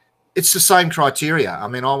 It's the same criteria. I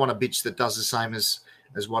mean, I want a bitch that does the same as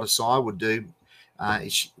what a sire would do.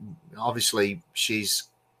 Obviously, she's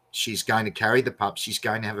going to carry the pups. She's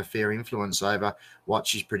going to have a fair influence over what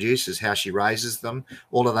she produces, how she raises them.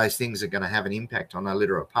 All of those things are going to have an impact on a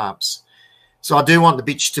litter of pups. So I do want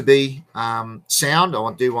the bitch to be sound.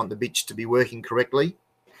 I do want the bitch to be working correctly.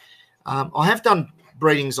 I have done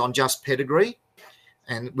breedings on just pedigree,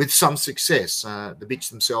 and with some success. The bitch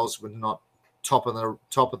themselves were not top of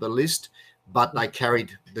the list, but they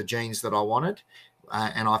carried the genes that I wanted,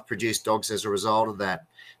 and I've produced dogs as a result of that.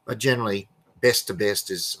 But generally, best to best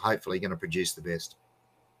is hopefully going to produce the best.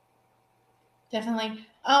 Definitely.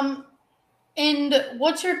 And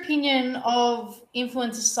what's your opinion of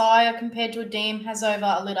influence a sire compared to a dam has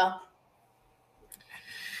over a litter?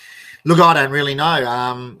 Look, I don't really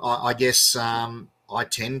know. I guess I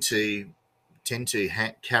tend to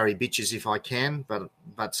carry bitches if I can,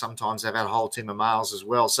 but sometimes I've had a whole team of males as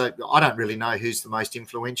well. So I don't really know who's the most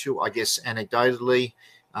influential. I guess anecdotally,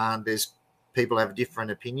 there's people have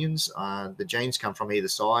different opinions. The genes come from either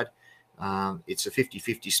side. It's a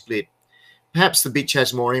 50-50 split. Perhaps the bitch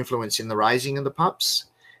has more influence in the raising of the pups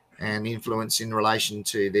and influence in relation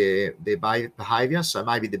to their behaviour. So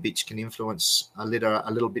maybe the bitch can influence a litter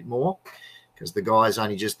a little bit more, because the guy's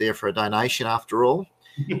only just there for a donation after all.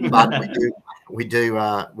 But we do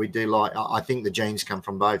like. I think the genes come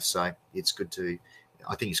from both, so it's good to.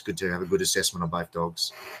 I think it's good to have a good assessment of both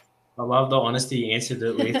dogs. I love the honesty you answered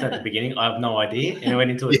it with at the beginning. I have no idea, and I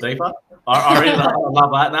went into it deeper. I really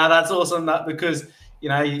love that. No, that's awesome. Because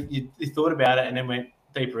you thought about it and then went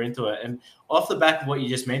deeper into it. And off the back of what you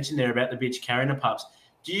just mentioned there about the bitch carrying the pups,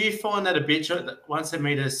 do you find that a bitch once they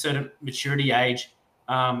meet a certain maturity age,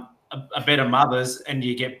 are better mothers, and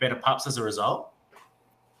you get better pups as a result?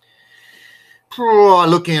 Oh,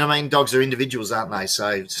 looking, I mean, dogs are individuals, aren't they?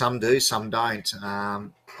 So some do, some don't.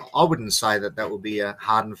 I wouldn't say that would be a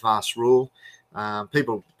hard and fast rule.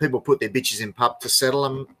 People put their bitches in pup to settle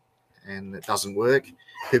them, and it doesn't work.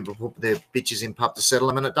 People put their bitches in pup to settle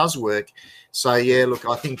them, and it does work. So yeah, look,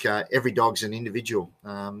 I think every dog's an individual.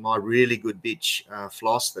 My really good bitch,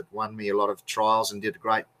 Floss, that won me a lot of trials and did a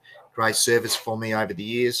great service for me over the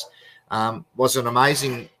years, was an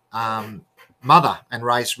amazing mother and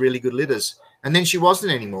raised really good litters. And then she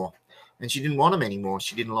wasn't anymore, and she didn't want them anymore.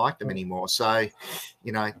 She didn't like them anymore. So,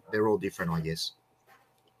 you know, they're all different, I guess.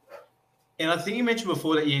 And I think you mentioned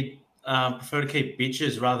before that you prefer to keep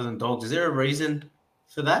bitches rather than dogs. Is there a reason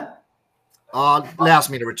for that? It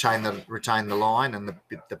allows me to retain the line and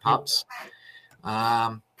the pups.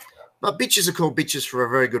 But bitches are called bitches for a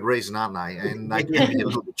very good reason, aren't they? And they can be a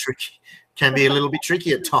little bit tricky. Can be a little bit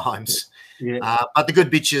tricky at times. Yeah. But the good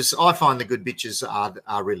bitches, I find the good bitches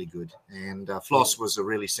are really good. And Floss was a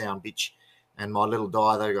really sound bitch, and my little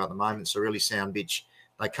Di that I got at the moment is a really sound bitch.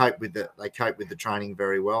 They cope with the training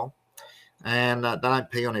very well, and they don't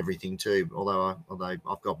pee on everything too. Although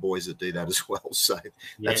I've got boys that do that as well, so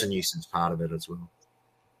that's a nuisance part of it as well.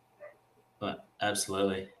 But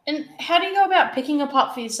absolutely. And how do you go about picking a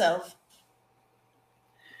pup for yourself?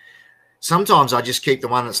 Sometimes I just keep the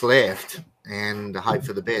one that's left and hope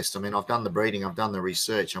for the best. I mean, I've done the breeding, I've done the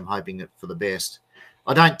research, I'm hoping for the best.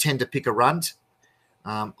 I don't tend to pick a runt.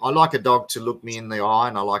 I like a dog to look me in the eye,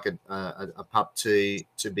 and I like a pup to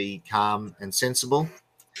be calm and sensible.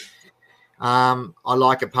 I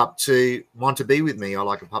like a pup to want to be with me. I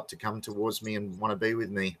like a pup to come towards me and want to be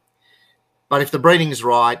with me. But if the breeding's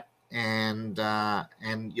right and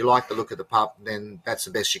you like the look of the pup, then that's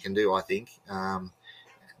the best you can do, I think.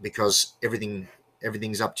 Because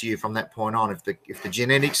everything's up to you from that point on. If the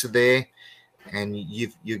genetics are there and you're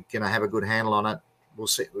going to have a good handle on it,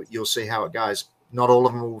 you'll see how it goes. Not all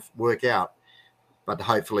of them will work out, but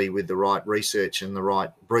hopefully with the right research and the right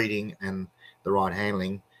breeding and the right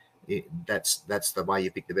handling, that's the way you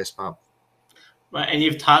pick the best pup. Right, and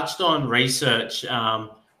you've touched on research a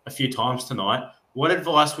few times tonight. What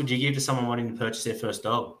advice would you give to someone wanting to purchase their first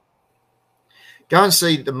dog? Go and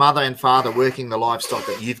see the mother and father working the livestock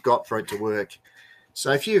that you've got for it to work.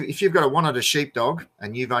 So if you've wanted a sheep dog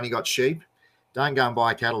and you've only got sheep, don't go and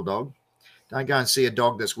buy a cattle dog. Don't go and see a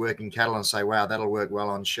dog that's working cattle and say, wow, that'll work well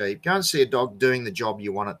on sheep. Go and see a dog doing the job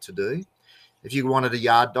you want it to do. If you wanted a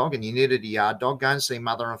yard dog and you needed a yard dog, go and see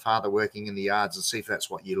mother and father working in the yards and see if that's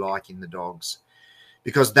what you like in the dogs,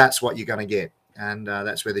 because that's what you're going to get. And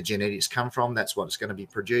that's where the genetics come from. That's what's going to be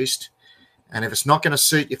produced. And if it's not going to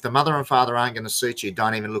suit, if the mother and father aren't going to suit you,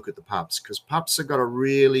 don't even look at the pups, because pups have got a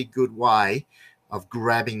really good way of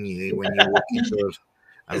grabbing you when you walk into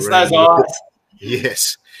a it's those eyes.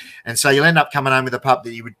 Yes. And so you'll end up coming home with a pup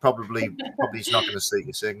that you would probably is not going to suit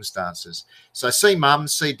your circumstances. So see mum,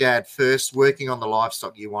 see dad first, working on the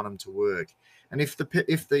livestock you want them to work. And if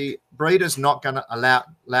the breeder's not going to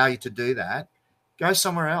allow you to do that, go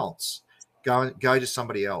somewhere else. Go to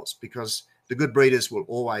somebody else, because the good breeders will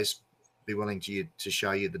always be willing to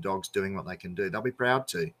show you the dogs doing what they can do. They'll be proud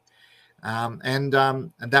to. And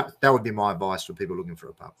that would be my advice for people looking for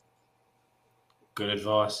a pup. Good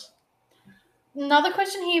advice. Another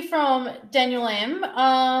question here from Daniel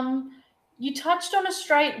M. You touched on a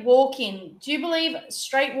straight walk-in. Do you believe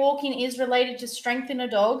straight walk-in is related to strength in a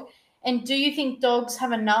dog? And do you think dogs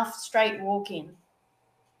have enough straight walk-in?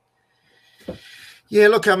 Yeah,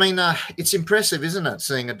 look, I mean, it's impressive, isn't it,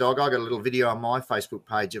 seeing a dog? I got a little video on my Facebook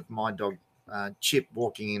page of my dog, Chip,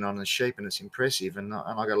 walking in on a sheep, and it's impressive. And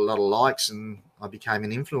I got a lot of likes, and I became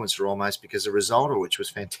an influencer almost because of the result, which was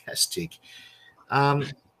fantastic.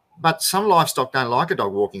 But some livestock don't like a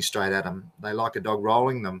dog walking straight at them. They like a dog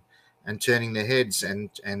rolling them and turning their heads and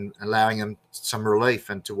allowing them some relief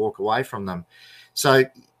and to walk away from them. So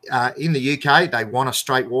in the UK, they want a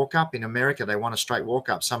straight walk up. In America, they want a straight walk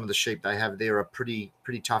up. Some of the sheep they have there are pretty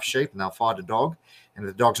tough sheep, and they'll fight a dog. And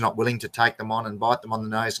if the dog's not willing to take them on and bite them on the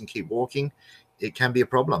nose and keep walking, it can be a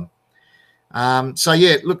problem. So,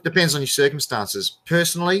 yeah, look, depends on your circumstances.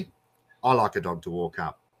 Personally, I like a dog to walk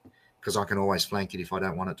up because I can always flank it if I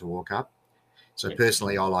don't want it to walk up. So,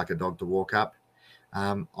 personally, I like a dog to walk up.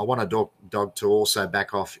 I want a dog to also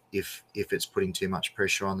back off if it's putting too much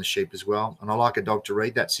pressure on the sheep as well. And I like a dog to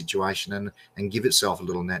read that situation and give itself a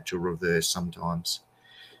little natural reverse sometimes.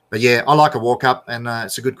 But yeah, I like a walk up, and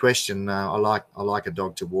it's a good question. I like a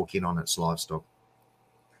dog to walk in on its livestock.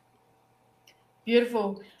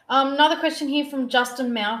 Beautiful. Another question here from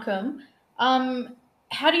Justin Malcolm.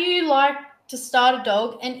 how do you like to start a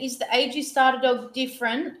dog? And is the age you start a dog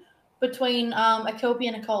different between a Kelpie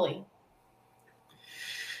and a Collie?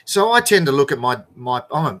 So I tend to look at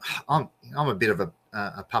I'm a bit of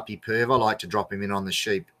a puppy perv. I like to drop him in on the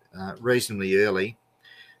sheep reasonably early.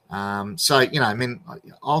 So, I mean,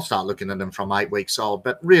 I'll start looking at them from 8 weeks old,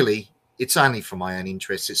 but really it's only for my own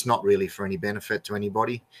interest. It's not really for any benefit to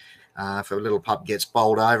anybody. If a little pup gets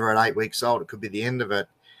bowled over at 8 weeks old, it could be the end of it.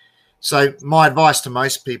 So my advice to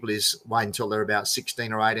most people is wait until they're about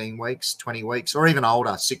 16 or 18 weeks, 20 weeks, or even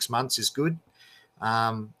older. 6 months is good.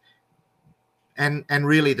 And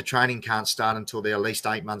really the training can't start until they're at least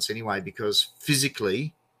 8 months anyway, because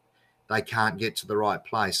physically they can't get to the right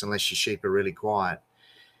place unless your sheep are really quiet.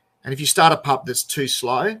 And if you start a pup that's too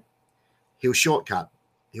slow, he'll shortcut.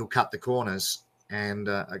 He'll cut the corners, and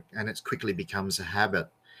it quickly becomes a habit.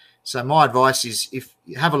 So my advice is, if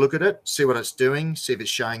you have a look at it, see what it's doing, see if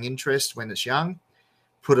it's showing interest when it's young,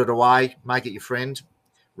 put it away, make it your friend,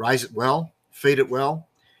 raise it well, feed it well,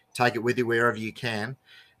 take it with you wherever you can,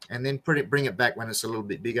 and then bring it back when it's a little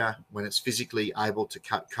bit bigger, when it's physically able to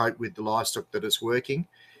cope with the livestock that it's working,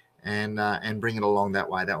 and bring it along that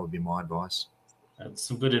way. That would be my advice. That's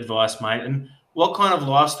some good advice, mate. And what kind of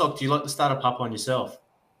livestock do you like to start a pup on yourself?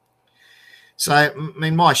 So, I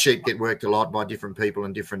mean, my sheep get worked a lot by different people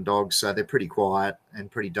and different dogs, so they're pretty quiet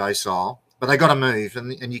and pretty docile. But they got to move,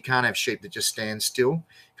 and you can't have sheep that just stand still,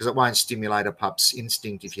 because it won't stimulate a pup's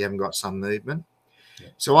instinct if you haven't got some movement. Yeah.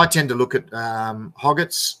 So I tend to look at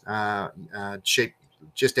hoggets, sheep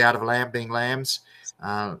just out of being lambs,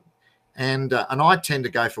 and I tend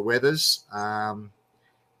to go for wethers,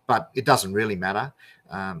 but it doesn't really matter.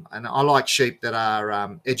 And I like sheep that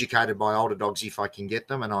are educated by older dogs if I can get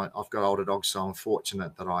them, and I've got older dogs, so I'm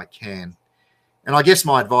fortunate that I can. And I guess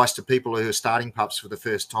my advice to people who are starting pups for the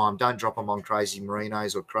first time, don't drop them on crazy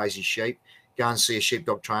merinos or crazy sheep. Go and see a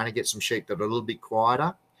sheepdog trainer, get some sheep that are a little bit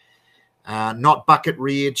quieter. Not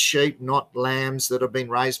bucket-reared sheep, not lambs that have been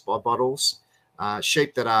raised by bottles.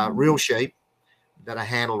 Sheep that are real sheep that are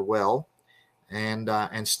handled well.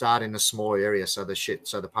 And start in a small area so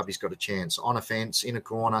the puppy's got a chance on a fence, in a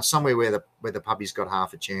corner, somewhere where the puppy's got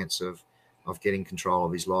half a chance of getting control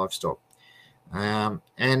of his livestock.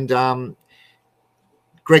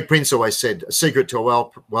 Greg Prince always said, a secret to a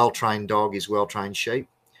well-trained dog is well-trained sheep.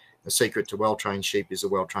 A secret to well-trained sheep is a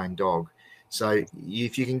well-trained dog. So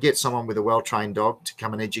if you can get someone with a well-trained dog to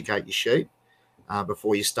come and educate your sheep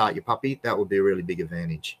before you start your puppy, that would be a really big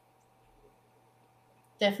advantage.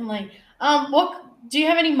 Definitely. What do you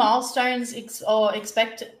have any milestones or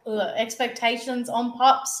expectations on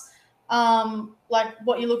pups? Like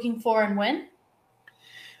what you're looking for and when?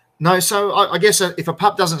 No, so I guess if a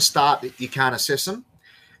pup doesn't start, you can't assess them.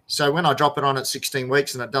 So when I drop it on at 16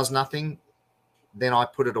 weeks and it does nothing, then I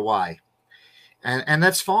put it away, and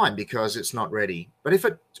that's fine because it's not ready. But if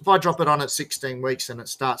I drop it on at 16 weeks and it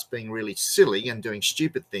starts being really silly and doing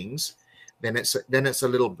stupid things, then it's a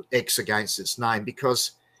little X against its name,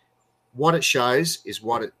 because what it shows is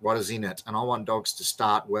what is in it, and I want dogs to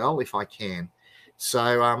start well if I can. So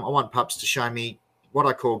I want pups to show me what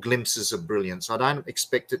I call glimpses of brilliance. I don't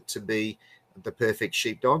expect it to be the perfect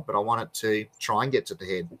sheepdog, but I want it to try and get to the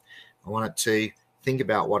head. I want it to think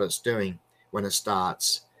about what it's doing when it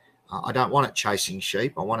starts. I don't want it chasing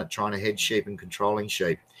sheep. I want it trying to head sheep and controlling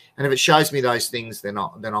sheep. And if it shows me those things, then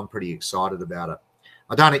I'm pretty excited about it.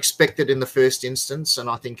 I don't expect it in the first instance, and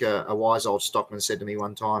I think a wise old stockman said to me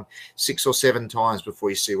one time, 6 or 7 times before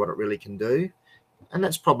you see what it really can do. And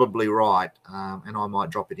that's probably right. And I might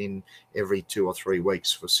drop it in every 2 or 3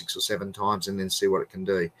 weeks for 6 or 7 times and then see what it can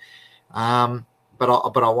do. But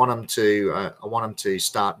I want them to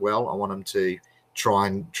start well. I want them to try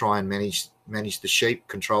and manage the sheep,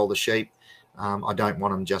 control the sheep. I don't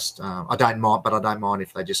want them just. I don't mind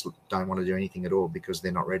if they just don't want to do anything at all because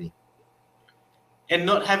they're not ready. And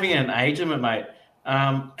not having an age limit, mate.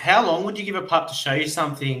 How long would you give a pup to show you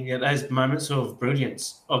something that has moments of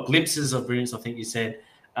brilliance or glimpses of brilliance? I think you said.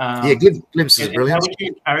 Give glimpses of brilliance. How would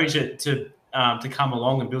you encourage it to come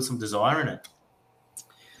along and build some desire in it?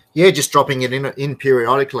 Yeah, just dropping it in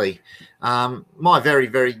periodically. My very,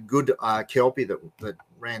 very good Kelpie that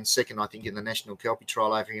ran second, I think, in the National Kelpie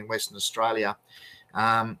Trial over in Western Australia.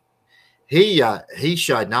 He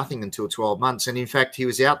showed nothing until 12 months. And in fact, he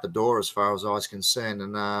was out the door as far as I was concerned.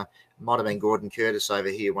 And might have been Gordon Curtis over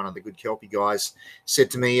here, one of the good Kelpie guys, said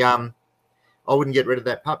to me, I wouldn't get rid of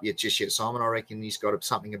that pup just yet, Simon. I reckon he's got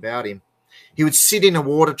something about him. He would sit in a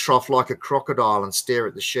water trough like a crocodile and stare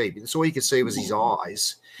at the sheep. That's all you could see was his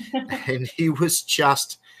eyes. And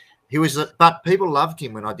but people loved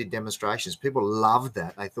him when I did demonstrations. People loved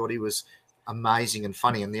that. They thought he was amazing and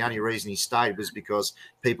funny. And the only reason he stayed was because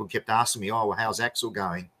people kept asking me, oh, well, how's Axel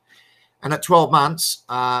going? And at 12 months,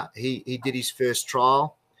 he did his first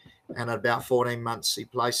trial. And at about 14 months, he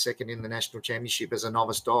placed second in the national championship as a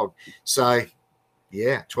novice dog. So,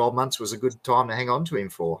 yeah, 12 months was a good time to hang on to him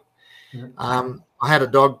for. I had a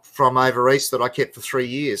dog from over east that I kept for 3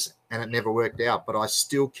 years, and it never worked out. But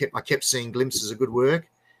I kept seeing glimpses of good work,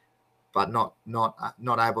 but not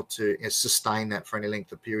able to sustain that for any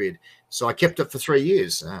length of period. So I kept it for 3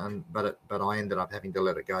 years, but I ended up having to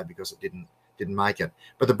let it go because it didn't make it.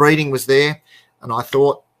 But the breeding was there, and I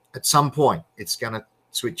thought at some point it's going to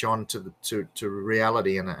switch on to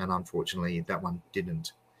reality, and unfortunately that one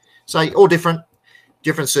didn't. So all different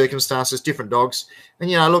circumstances, different dogs.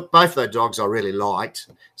 And, look, both of those dogs I really liked.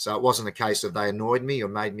 So it wasn't a case of they annoyed me or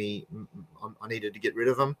made me, I needed to get rid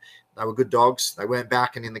of them. They were good dogs. They weren't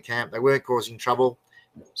barking in the camp. They weren't causing trouble.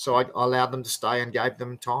 So I allowed them to stay and gave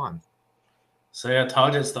them time. So I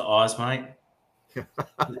told you it's the eyes, mate.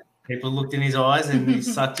 People looked in his eyes and he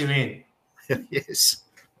sucked you in. Yes.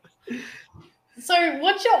 So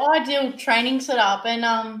what's your ideal training setup?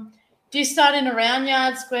 And do you start in a round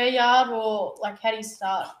yard, square yard, or how do you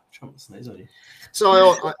start?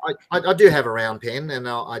 So I do have a round pen, and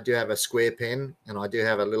I do have a square pen, and I do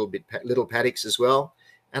have a little paddocks as well.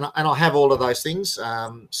 And I have all of those things.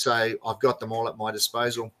 So I've got them all at my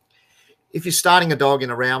disposal. If you're starting a dog in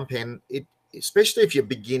a round pen, especially if you're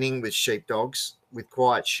beginning with sheepdogs, with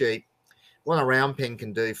quiet sheep, what a round pen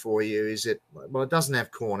can do for you is it doesn't have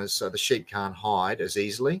corners, so the sheep can't hide as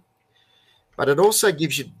easily. But it also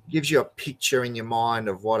gives you a picture in your mind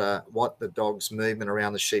of what the dog's movement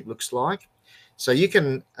around the sheep looks like. So you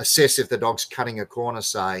can assess if the dog's cutting a corner,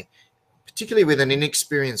 say, particularly with an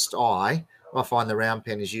inexperienced eye. I find the round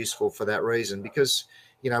pen is useful for that reason because,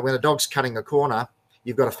 when a dog's cutting a corner,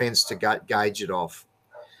 you've got a fence to gauge it off.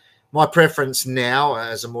 My preference now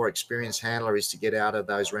as a more experienced handler is to get out of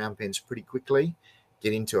those round pens pretty quickly,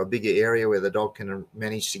 get into a bigger area where the dog can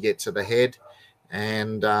manage to get to the head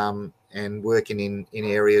and working in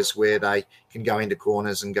areas where they can go into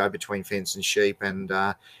corners and go between fence and sheep and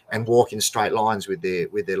walk in straight lines with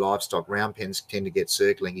their livestock. Round pens tend to get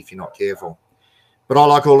circling if you're not careful. But I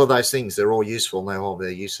like all of those things. They're all useful and they all have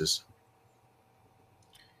their uses.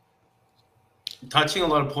 Touching a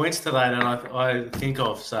lot of points today that I think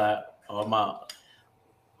of. So I'm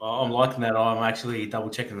liking that. I'm actually double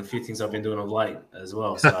checking a few things I've been doing of late as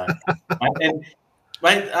well. So,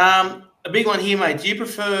 mate, a big one here, mate. Do you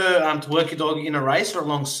prefer to work your dog in a race or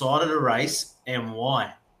alongside of a race, and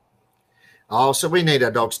why? Oh, so we need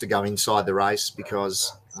our dogs to go inside the race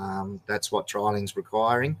because that's what trialing's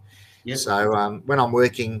requiring. Yep. So when I'm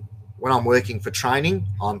working for training,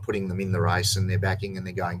 I'm putting them in the race and they're backing and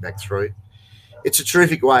they're going back through. It's a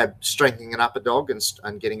terrific way of strengthening up a dog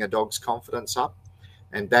and getting a dog's confidence up.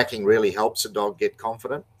 And backing really helps a dog get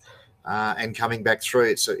confident. And coming back through,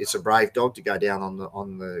 it's a brave dog to go down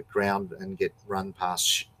on the ground and get run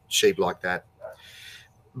past sheep like that.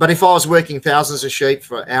 But if I was working thousands of sheep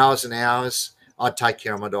for hours and hours, I'd take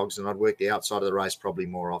care of my dogs and I'd work the outside of the race probably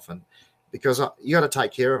more often because you got to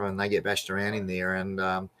take care of them. They get bashed around in there,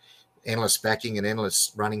 and endless backing and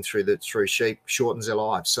endless running through sheep shortens their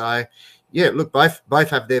lives. So. Yeah, look, both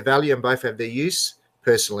have their value and both have their use.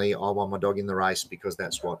 Personally, I want my dog in the race because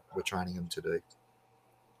that's what we're training them to do.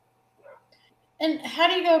 And how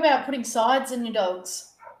do you go about putting sides in your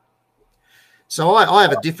dogs? So I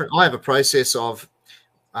have a process of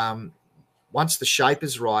once the shape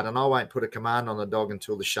is right, and I won't put a command on the dog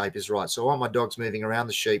until the shape is right. So I want my dogs moving around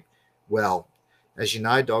the sheep well. As you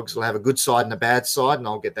know, dogs will have a good side and a bad side, and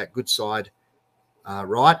I'll get that good side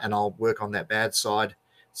right, and I'll work on that bad side.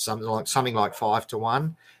 Something like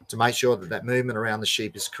 5-1 to make sure that movement around the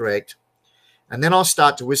sheep is correct. And then I'll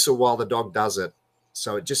start to whistle while the dog does it.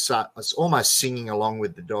 So it's almost singing along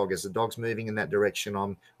with the dog. As the dog's moving in that direction,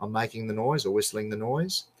 I'm making the noise or whistling the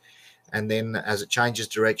noise. And then as it changes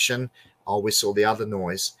direction, I'll whistle the other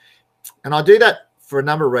noise. And I do that for a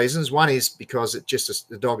number of reasons. One is because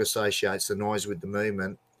the dog associates the noise with the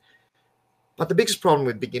movement. But the biggest problem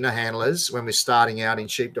with beginner handlers when we're starting out in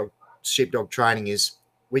sheepdog training is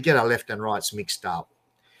we get our left and rights mixed up.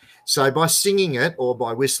 So by singing it or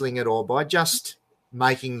by whistling it or by just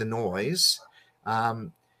making the noise,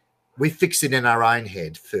 we fix it in our own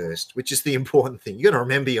head first, which is the important thing. You got to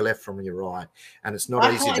remember your left from your right, and it's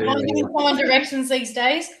not easy to do. I'm giving someone directions these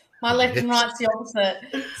days. My left and right's the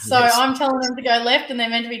opposite. So yes. I'm telling them to go left and they're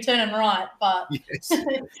meant to be turning right. But yes.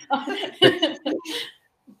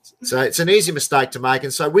 So it's an easy mistake to make.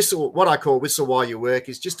 And so what I call whistle while you work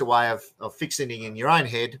is just a way of fixing it in your own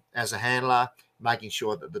head as a handler, making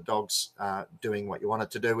sure that the dog's doing what you want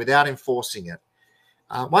it to do without enforcing it.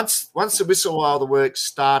 Once the whistle while the work's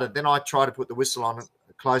started, then I try to put the whistle on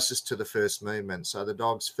closest to the first movement. So the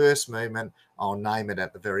dog's first movement, I'll name it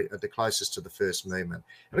at the closest to the first movement.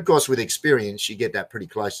 And of course, with experience, you get that pretty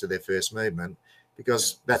close to their first movement,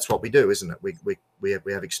 because that's what we do, isn't it? We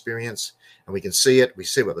have experience, and we can see it. We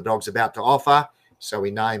see what the dog's about to offer, so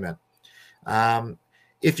we name it.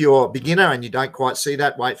 If you're a beginner and you don't quite see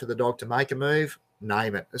that, wait for the dog to make a move,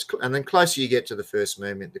 name it. And then closer you get to the first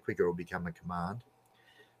movement, the quicker it will become a command.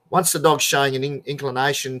 Once the dog's showing an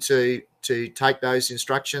inclination to take those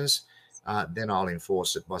instructions, then I'll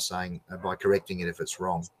enforce it by correcting it if it's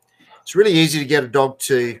wrong. It's really easy to get a dog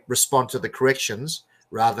to respond to the corrections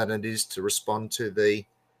rather than it is to respond to the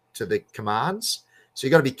commands. So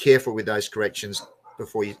you've got to be careful with those corrections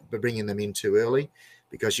before you bringing them in too early,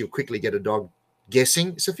 because you'll quickly get a dog guessing.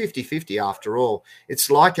 It's a 50-50 after all.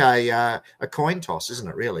 It's like a coin toss, isn't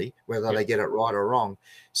it, really, whether they get it right or wrong.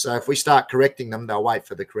 So if we start correcting them, they'll wait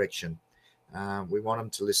for the correction. We want them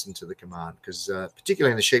to listen to the command, because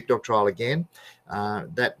particularly in the sheepdog trial, again,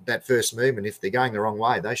 that first movement, if they're going the wrong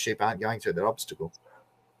way, those sheep aren't going through that obstacle.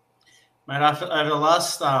 Mate, over the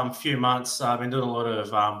last few months, I've been doing a lot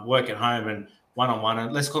of work at home and one-on-one,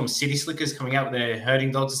 and let's call them city slickers, coming out with their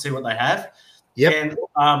herding dogs to see what they have. Yep. And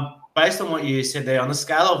based on what you said there, on the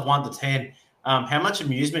scale of 1 to 10, how much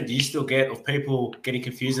amusement do you still get of people getting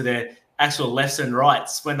confused with their actual lefts and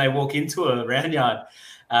rights when they walk into a round yard?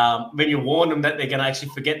 When you warn them that they're going to actually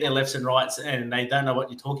forget their lefts and rights and they don't know what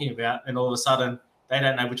you're talking about, and all of a sudden they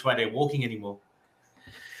don't know which way they're walking anymore.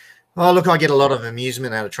 Oh, look, I get a lot of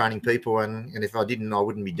amusement out of training people, and if I didn't, I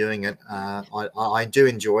wouldn't be doing it. I do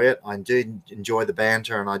enjoy it. I do enjoy the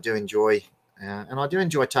banter, and I do enjoy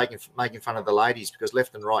making fun of the ladies, because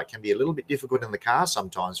left and right can be a little bit difficult in the car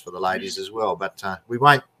sometimes for the ladies as well. But we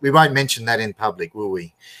won't mention that in public, will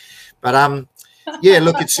we? But yeah,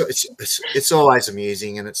 look, it's always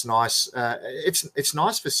amusing, and it's nice. It's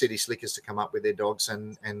nice for city slickers to come up with their dogs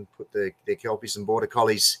and put their Kelpies and Border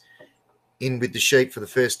Collies in with the sheep for the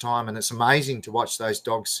first time, and it's amazing to watch those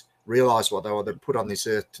dogs realise what they were put on this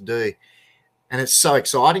earth to do. And it's so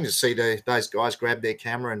exciting to see those guys grab their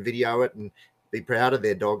camera and video it and be proud of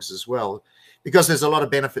their dogs as well, because there's a lot of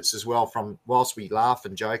benefits as well from, whilst we laugh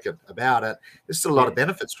and joke about it, there's still a lot of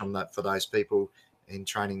benefits from that for those people in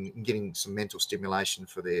training and getting some mental stimulation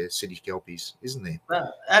for their city Kelpies, isn't there?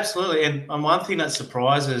 Absolutely. And one thing that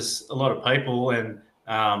surprises a lot of people, and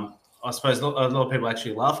I suppose a lot of people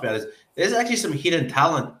actually laugh about, is there's actually some hidden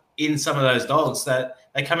talent in some of those dogs that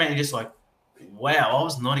they come out and just like, wow, I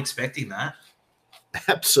was not expecting that.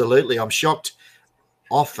 Absolutely. I'm shocked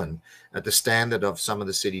often at the standard of some of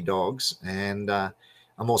the city dogs, and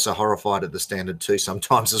I'm also horrified at the standard too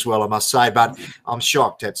sometimes as well, I must say, but I'm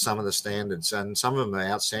shocked at some of the standards, and some of them are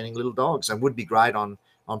outstanding little dogs and would be great on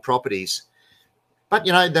properties. But,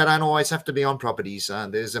 you know, they don't always have to be on properties.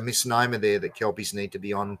 There's a misnomer there that Kelpies need to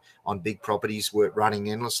be on big properties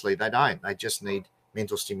running endlessly. They don't. They just need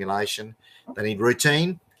mental stimulation. They need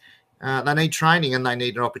routine. They need training, and they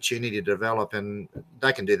need an opportunity to develop, and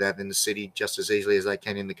they can do that in the city just as easily as they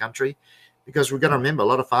can in the country, because we've got to remember a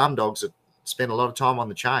lot of farm dogs spend a lot of time on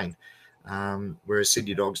the chain, whereas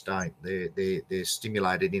city dogs don't. They're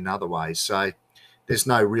stimulated in other ways. So there's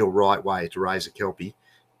no real right way to raise a Kelpie.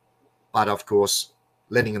 But, of course,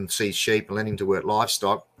 letting them see sheep and letting them to work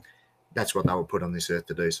livestock, that's what they were put on this earth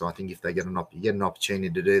to do. So I think if they get an opportunity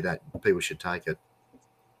to do that, people should take it.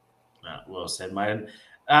 Well said, mate.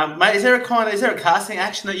 Mate, is there a casting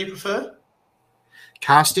action that you prefer?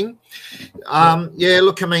 Casting? Yeah,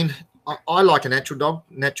 look, I mean, I like a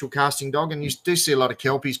natural casting dog, and you do see a lot of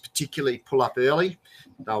Kelpies particularly pull up early.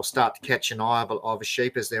 They'll start to catch an eye of a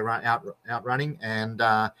sheep as they're out running, and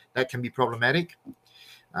that can be problematic.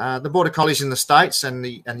 The Border Collies in the States and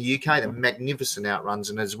the UK, they're magnificent outruns,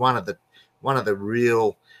 and it's one of the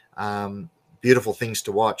real beautiful things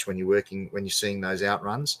to watch when you're seeing those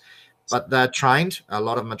outruns. But they're trained. A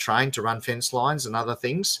lot of them are trained to run fence lines and other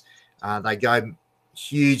things. They go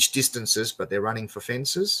huge distances, but they're running for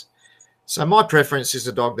fences. So my preference is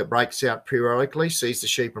a dog that breaks out periodically, sees the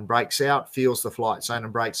sheep and breaks out, feels the flight zone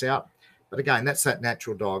and breaks out. But again, that's that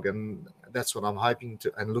natural dog, and that's what I'm hoping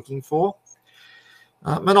to and looking for.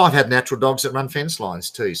 And I've had natural dogs that run fence lines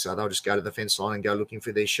too, so they'll just go to the fence line and go looking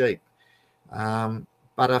for their sheep. But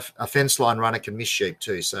a fence line runner can miss sheep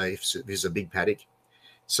too, so if there's a big paddock.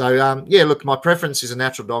 So, yeah, look, my preference is a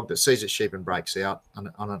natural dog that sees its sheep and breaks out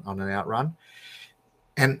on an outrun,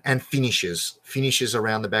 and finishes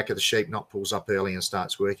around the back of the sheep, not pulls up early and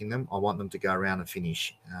starts working them. I want them to go around and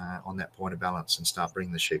finish on that point of balance and start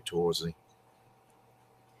bringing the sheep towards me.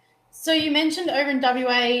 So you mentioned over in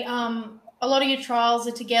WA, a lot of your trials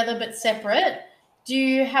are together but separate. Do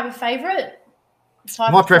you have a favourite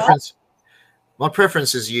type of trial? My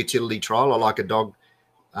preference is a utility trial. I like a dog.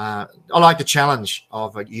 I like the challenge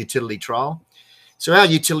of a utility trial. So our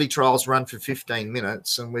utility trials run for 15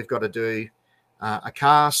 minutes, and we've got to do a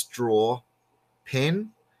cast, draw, pen,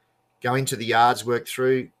 go into the yards, work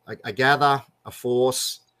through a gather, a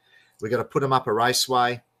force. We've got to put them up a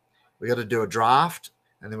raceway. We've got to do a draft,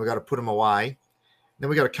 and then we've got to put them away. Then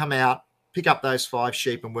we've got to come out, pick up those 5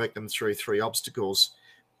 sheep and work them through 3 obstacles,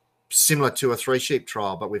 similar to a 3 sheep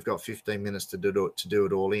trial, but we've got 15 minutes to do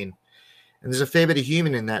it all in. And there's a fair bit of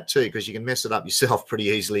human in that too, because you can mess it up yourself pretty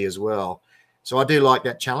easily as well. So I do like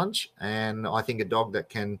that challenge, and I think a dog that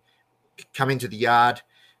can come into the yard,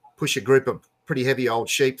 push a group of pretty heavy old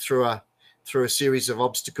sheep through a series of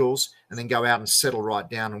obstacles, and then go out and settle right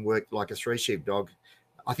down and work like a 3 sheep dog,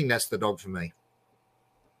 I think that's the dog for me.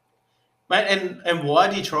 Mate, and why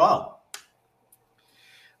do you trial?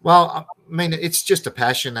 Well, I mean, it's just a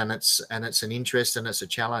passion, and it's an interest, and it's a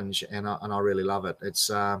challenge, and I really love it. It's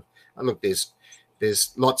look,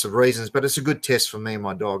 there's lots of reasons, but it's a good test for me and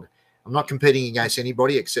my dog. I'm not competing against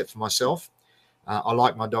anybody except for myself. I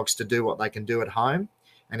like my dogs to do what they can do at home,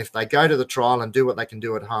 and if they go to the trial and do what they can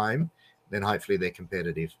do at home, then hopefully they're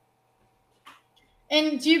competitive.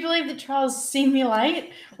 And do you believe the trials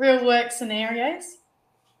simulate real work scenarios?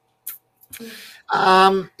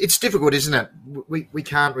 It's difficult, isn't it? We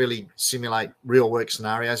can't really simulate real work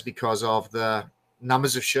scenarios because of the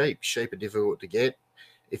numbers of sheep. Sheep are difficult to get.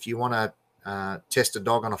 If you want to test a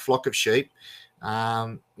dog on a flock of sheep,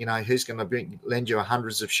 who's going to lend you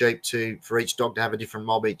hundreds of sheep for each dog to have a different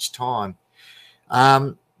mob each time?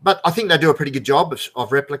 But I think they do a pretty good job of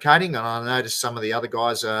replicating, and I noticed some of the other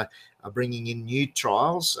guys are bringing in new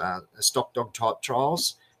trials, stock dog type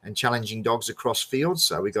trials, and challenging dogs across fields.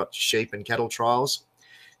 So we've got sheep and cattle trials.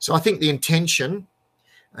 So I think the intention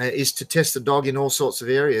is to test the dog in all sorts of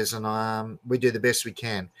areas, and we do the best we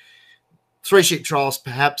can. 3 sheep trials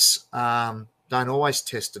perhaps don't always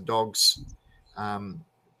test the dogs,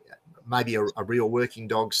 maybe a real working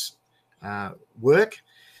dog's work.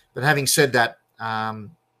 But having said that,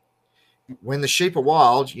 when the sheep are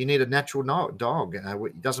wild, you need a natural dog.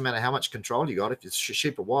 It doesn't matter how much control you got. If the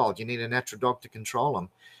sheep are wild, you need a natural dog to control them.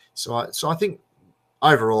 So I think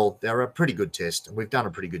overall they're a pretty good test, and we've done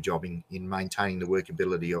a pretty good job in maintaining the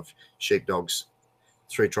workability of sheep dogs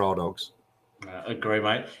through trial dogs. Agree,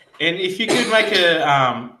 mate. And if you could make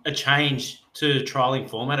a change to trialing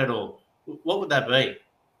format at all, what would that be?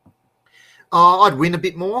 I'd win a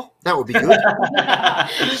bit more. That would be good.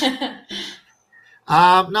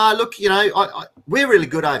 No, look, we're really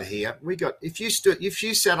good over here. If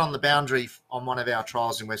you sat on the boundary on one of our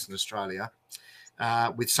trials in Western Australia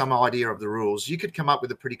with some idea of the rules, you could come up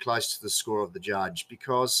with a pretty close to the score of the judge,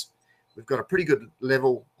 because we've got a pretty good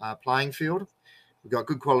level playing field. We've got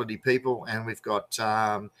good quality people, and we've got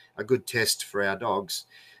a good test for our dogs.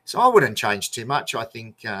 So I wouldn't change too much. I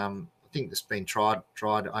think that's been tried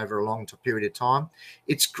over a long period of time.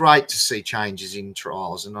 It's great to see changes in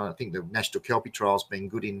trials, and I think the National Kelpie trial's been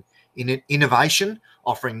good in innovation,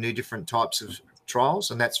 offering new different types of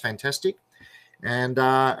trials, and that's fantastic. And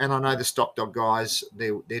I know the stock dog guys,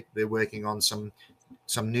 they're working on some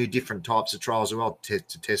new different types of trials as well to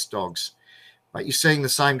test dogs. But you're seeing the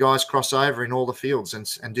same guys cross over in all the fields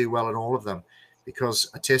and do well in all of them, because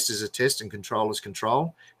a test is a test and control is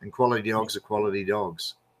control, and quality dogs are quality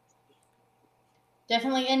dogs.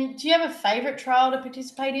 Definitely. And do you have a favourite trial to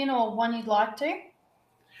participate in, or one you'd like to?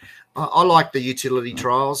 I like the utility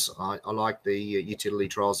trials. I like the utility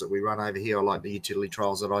trials that we run over here. I like the utility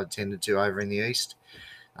trials that I attended to over in the East.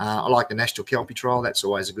 I like the National Kelpie trial. That's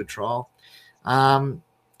always a good trial. So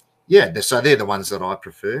they're the ones that I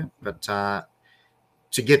prefer. But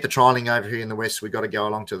to get the trialling over here in the West, we've got to go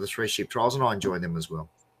along to the 3 sheep trials, and I enjoy them as well.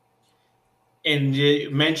 And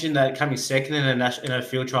you mentioned that coming second in a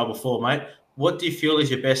field trial before, mate. What do you feel is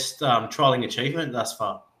your best trialling achievement thus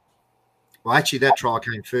far? Well, actually, that trial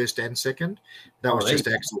came first and second. That was just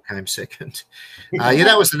Axel came second.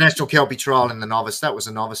 That was the National Kelpie trial in the novice. That was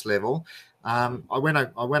a novice level. I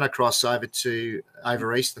went across over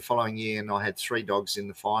East the following year, and I had 3 dogs in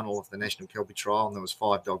the final of the National Kelpie trial, and there was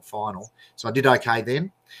 5-dog final. So I did okay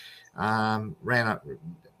then.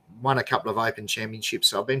 Won a couple of open championships.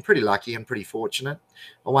 So I've been pretty lucky and pretty fortunate.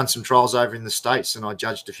 I won some trials over in the States, and I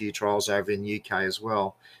judged a few trials over in the UK as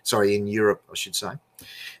well. Sorry, in Europe, I should say.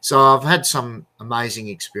 So I've had some amazing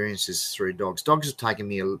experiences through dogs. Dogs have taken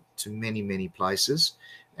me to many, many places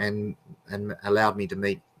and allowed me to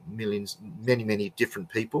meet many different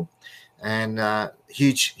people, and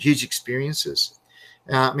huge experiences.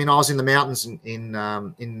 I mean, I was in the mountains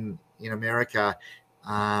in America,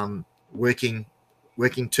 working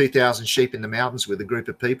 2,000 sheep in the mountains with a group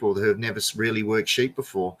of people who have never really worked sheep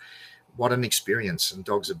before. What an experience! And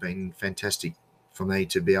dogs have been fantastic for me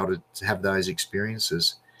to be able to have those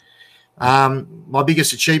experiences. My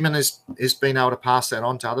biggest achievement is being able to pass that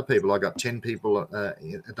on to other people. I got 10 people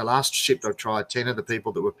at the last ship I tried. 10 of the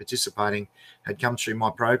people that were participating had come through my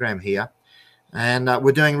program here, and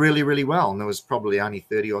we're doing really, really well. And there was probably only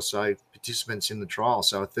 30 or so participants in the trial,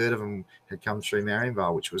 so a third of them had come through Marion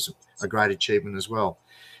Vale, which was a great achievement as well.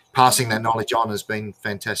 Passing that knowledge on has been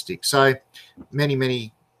fantastic. So many,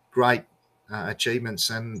 many great achievements,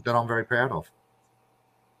 and that I'm very proud of.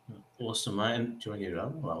 Awesome, mate. And do you want to get it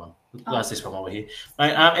on? Well, last this one while we're here,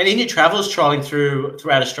 mate. And in your travels trialing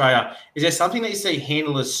throughout Australia, is there something that you see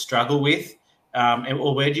handlers struggle with,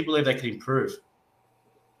 or where do you believe they could improve?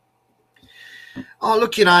 Oh,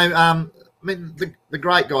 look, I mean, the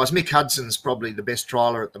great guys. Mick Hudson's probably the best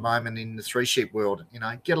trialer at the moment in the 3-sheep world.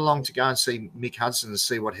 Get along to go and see Mick Hudson and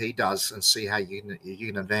see what he does and see how you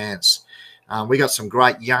can advance. We got some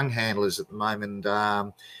great young handlers at the moment.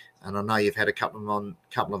 And I know you've had a couple of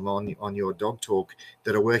them on your dog talk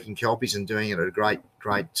that are working Kelpies and doing it at a great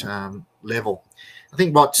level. I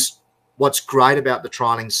think what's great about the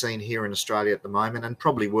trialing scene here in Australia at the moment, and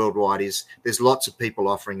probably worldwide, is there's lots of people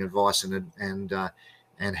offering advice and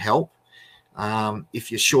help.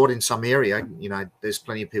 If you're short in some area, there's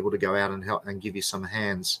plenty of people to go out and help and give you some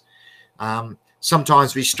hands.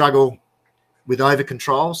 Sometimes we struggle with over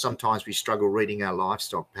control. Sometimes we struggle reading our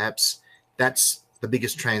livestock. Perhaps that's the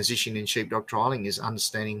biggest transition in sheepdog trialing, is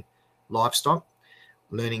understanding livestock,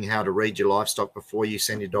 learning how to read your livestock before you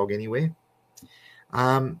send your dog anywhere.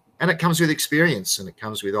 And it comes with experience, and it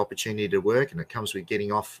comes with opportunity to work, and it comes with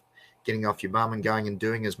getting off your bum and going and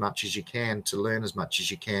doing as much as you can to learn as much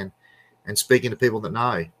as you can, and speaking to people that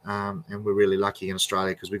know. And we're really lucky in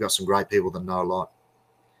Australia because we've got some great people that know a lot.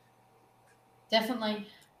 Definitely.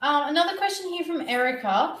 Another question here from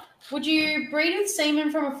Erica. Would you breed with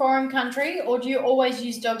semen from a foreign country, or do you always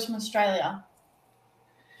use dogs from Australia?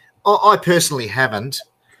 I personally haven't.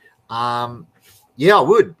 Yeah, I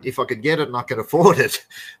would if I could get it and I could afford it.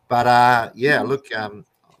 But look,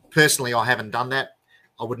 personally, I haven't done that.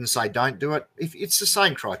 I wouldn't say don't do it. If it's the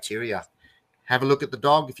same criteria, have a look at the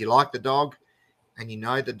dog. If you like the dog and you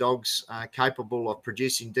know the dog's capable of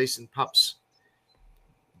producing decent pups,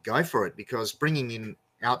 go for it, because bringing in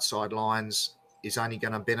outside lines is only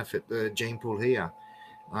going to benefit the gene pool here.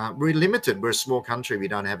 We're limited. We're a small country. We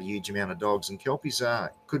don't have a huge amount of dogs, and Kelpies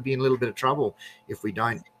could be in a little bit of trouble if we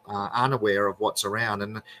aren't aware of what's around.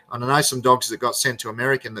 And I know some dogs that got sent to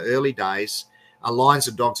America in the early days are lines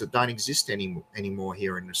of dogs that don't exist anymore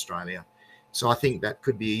here in Australia. So I think that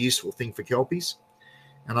could be a useful thing for Kelpies.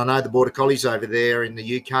 And I know the Border Collies over there in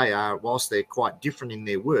the UK are, whilst they're quite different in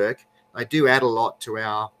their work, they do add a lot to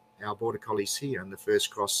our Border Collies here, and the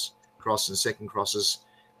first cross and second crosses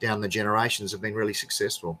down the generations have been really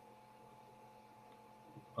successful.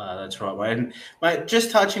 That's right, mate. And, mate,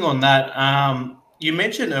 just touching on that, you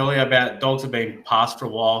mentioned earlier about dogs have been passed for a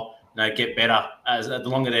while, get better. As the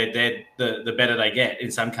longer they're dead, the better they get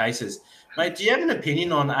in some cases. Mate, do you have an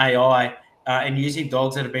opinion on AI and using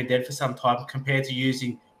dogs that have been dead for some time compared to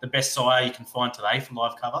using the best sire you can find today from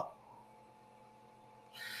live cover?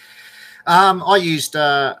 I used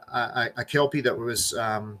a Kelpie that was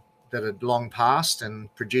that had long passed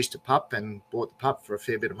and produced a pup, and bought the pup for a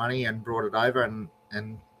fair bit of money and brought it over,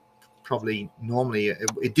 and probably normally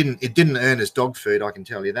it didn't earn as dog food, I can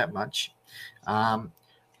tell you that much.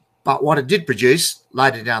 But what it did produce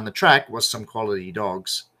later down the track was some quality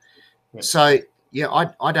dogs. Yeah. So yeah,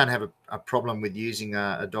 I don't have a problem with using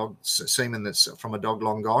a dog semen that's from a dog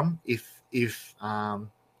long gone if it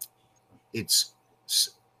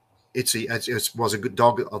was a good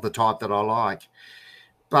dog of the type that I like.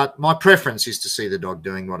 But my preference is to see the dog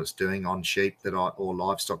doing what it's doing on sheep or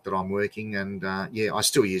livestock that I'm working. And I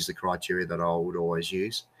still use the criteria that I would always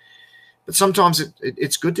use. But sometimes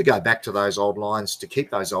it's good to go back to those old lines, to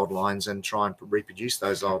keep those old lines and try and reproduce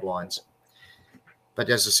those old lines. But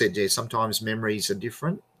as I said, sometimes memories are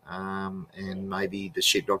different, and maybe the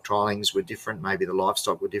sheepdog trialings were different, maybe the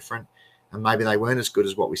livestock were different, and maybe they weren't as good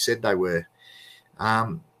as what we said they were.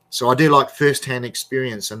 So I do like first-hand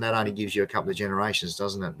experience, and that only gives you a couple of generations,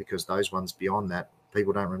 doesn't it? Because those ones beyond that,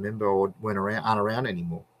 people don't remember or aren't around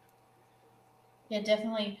anymore. Yeah,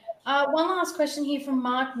 definitely. One last question here from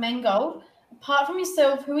Mark Mangold. Apart from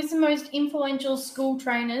yourself, who is the most influential school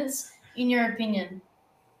trainers in your opinion?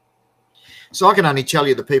 So I can only tell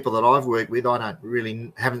you the people that I've worked with. I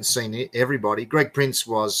haven't seen everybody. Greg Prince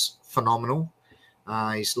was phenomenal.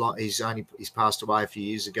 He's passed away a few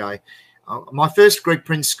years ago. My first Greg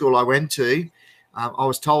Prince school I went to, I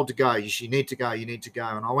was told to go. You need to go. You need to go.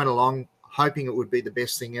 And I went along hoping it would be the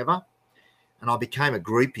best thing ever. And I became a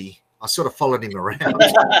groupie. I sort of followed him around.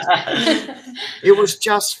 It was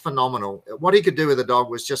just phenomenal. What he could do with a dog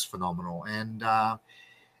was just phenomenal. And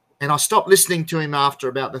I stopped listening to him after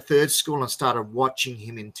about the third school and started watching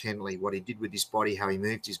him intently, what he did with his body, how he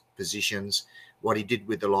moved his positions, what he did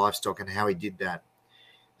with the livestock and how he did that.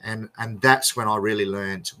 And that's when I really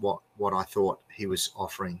learned what I thought he was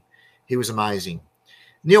offering. He was amazing.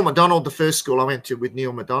 Neil McDonald, the first school I went to with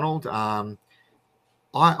Neil McDonald,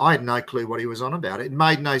 I had no clue what he was on about. It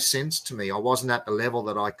made no sense to me. I wasn't at the level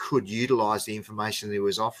that I could utilize the information that he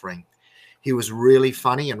was offering. He was really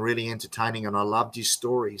funny and really entertaining, and I loved his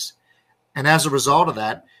stories. And as a result of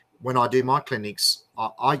that, when I do my clinics,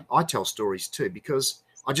 I tell stories too, because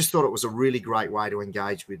I just thought it was a really great way to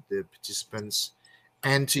engage with the participants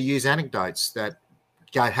and to use anecdotes that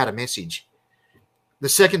had a message. The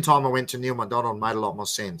second time I went to Neil McDonald made a lot more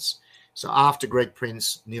sense. So after Greg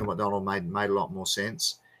Prince, Neil McDonald made a lot more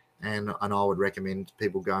sense, and I would recommend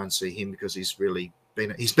people go and see him because he's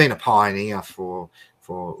been a pioneer for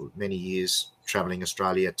many years, traveling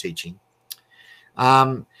Australia teaching.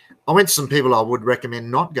 I went to some people I would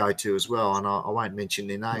recommend not go to as well, and I won't mention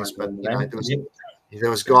their names, but there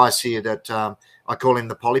was guys here that I call him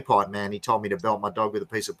the polypipe man. He told me to belt my dog with a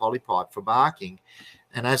piece of polypipe for barking,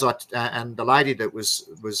 and and the lady that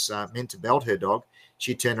was meant to belt her dog,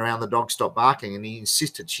 she turned around, the dog stopped barking, and he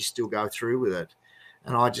insisted she still go through with it.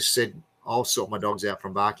 And I just said, I'll sort my dogs out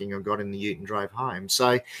from barking, and got in the ute and drove home.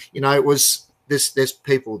 So, it was there's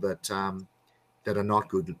people that are not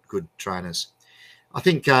good trainers. I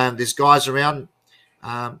think there's guys around.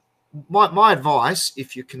 My advice,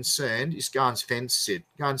 if you're concerned, is go and fence sit.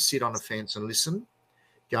 Go and sit on a fence and listen.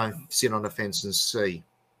 Go and sit on a fence and see.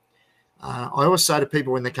 I always say to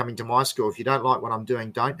people when they're coming to my school, if you don't like what I'm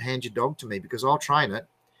doing, don't hand your dog to me because I'll train it.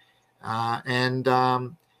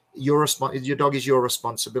 Your dog is your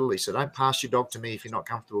responsibility. So don't pass your dog to me if you're not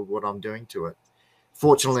comfortable with what I'm doing to it.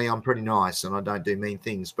 Fortunately, I'm pretty nice and I don't do mean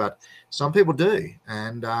things, but some people do.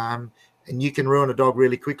 And you can ruin a dog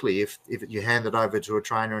really quickly if you hand it over to a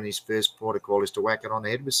trainer and his first protocol is to whack it on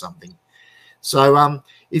the head with something. So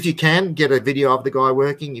if you can, get a video of the guy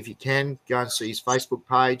working. If you can, go and see his Facebook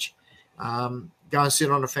page. Go and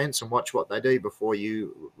sit on a fence and watch what they do before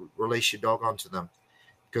you release your dog onto them,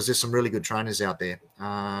 because there's some really good trainers out there.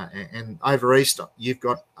 And over East, you've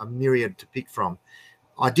got a myriad to pick from.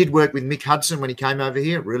 I did work with Mick Hudson when he came over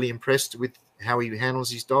here. Really impressed with how he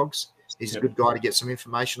handles his dogs. He's a good guy to get some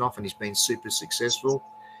information off, and he's been super successful.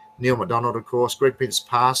 Neil McDonald, of course. Greg Prince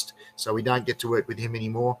passed, so we don't get to work with him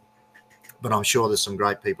anymore. But I'm sure there's some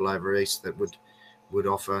great people over East that would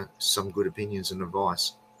offer some good opinions and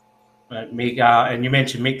advice. Mick, and you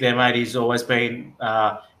mentioned Mick there, mate. He's always been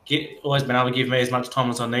able to give me as much time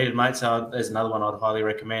as I needed, mate. So there's another one I'd highly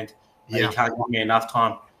recommend. Yeah. He can't give me enough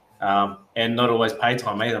time, and not always paid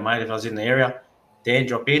time either, mate. If I was in the area, Dan,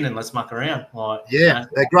 drop in and let's muck around.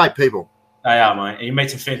 They're great people. They are, mate. And you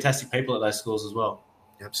meet some fantastic people at those schools as well.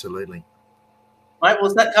 Absolutely. Mate,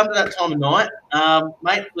 was that come to that time of night?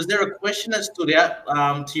 Mate, was there a question that stood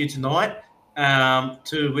out to you tonight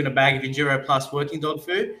to win a bag of Enduro Plus working dog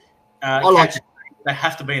food? They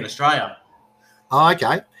have to be in Australia. Oh,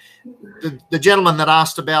 okay. The gentleman that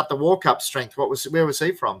asked about the walk-up strength, where was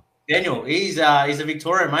he from? Daniel. He's a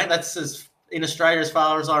Victorian, mate. That's in Australia as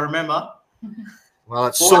far as I remember. Well,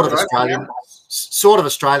 it's sort of Australian. Sort of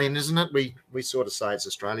Australian, isn't it? We sort of say it's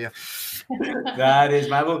Australia. That is,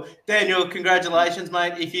 mate. Well, Daniel, congratulations,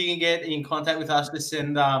 mate. If you can get in contact with us, just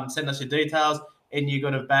send us your details, and you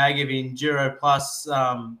got a bag of Enduro Plus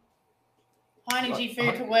high energy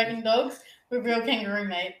food for working dogs with real kangaroo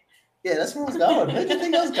meat. Yeah, that's where I was going. Where do you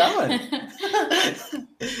think I was going?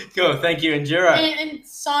 Cool. Thank you, Enduro. And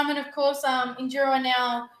Simon, of course, Enduro are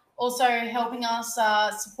now also helping us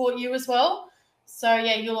support you as well. So,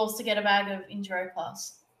 yeah, you'll also get a bag of Enduro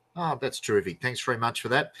Plus. Oh, that's terrific. Thanks very much for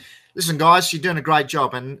that. Listen, guys, you're doing a great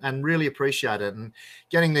job and really appreciate it. And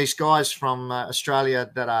getting these guys from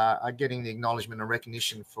Australia that are getting the acknowledgement and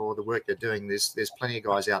recognition for the work they're doing. There's plenty of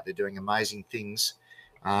guys out there doing amazing things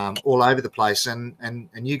all over the place. And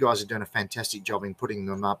you guys are doing a fantastic job in putting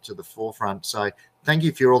them up to the forefront. So thank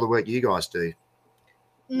you for all the work you guys do.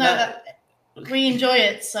 No, we enjoy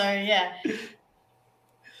it. So, yeah.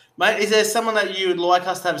 Mate, is there someone that you would like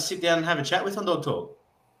us to have a sit down and have a chat with on Dog Talk?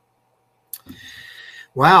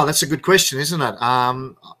 Wow, that's a good question, isn't it?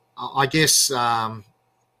 I guess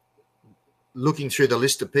looking through the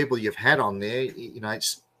list of people you've had on there,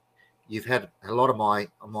 you've had a lot of my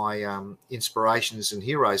inspirations and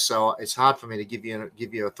heroes. So it's hard for me to give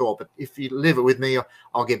you a thought. But if you leave it with me,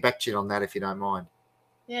 I'll get back to you on that if you don't mind.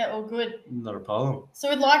 Yeah, all good. Not a problem. So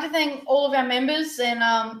we'd like to thank all of our members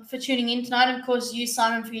and for tuning in tonight, and of course you,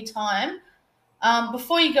 Simon, for your time.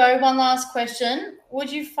 Before you go, one last question.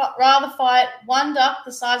 Would you rather fight one duck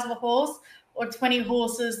the size of a horse or 20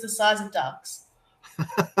 horses the size of ducks?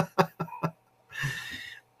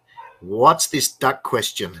 What's this duck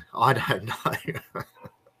question? I don't know.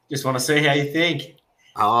 Just want to see how you think.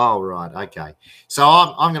 Oh, right. Okay. So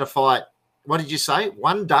I'm going to fight. What did you say?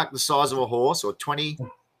 One duck the size of a horse or 20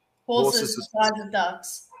 horses the size of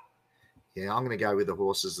ducks? Yeah, I'm going to go with the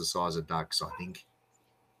horses the size of ducks, I think.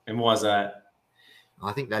 And why is that?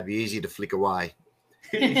 I think that'd be easier to flick away.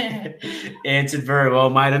 Answered very well,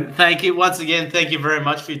 mate. And thank you once again. Thank you very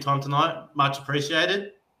much for your time tonight. Much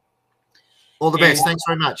appreciated. All the best. Thanks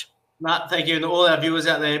very much. Thank you. And all our viewers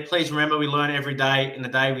out there, please remember we learn every day. And the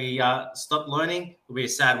day we stop learning will be a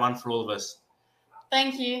sad one for all of us.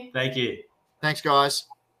 Thank you. Thank you. Thanks, guys.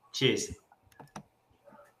 Cheers.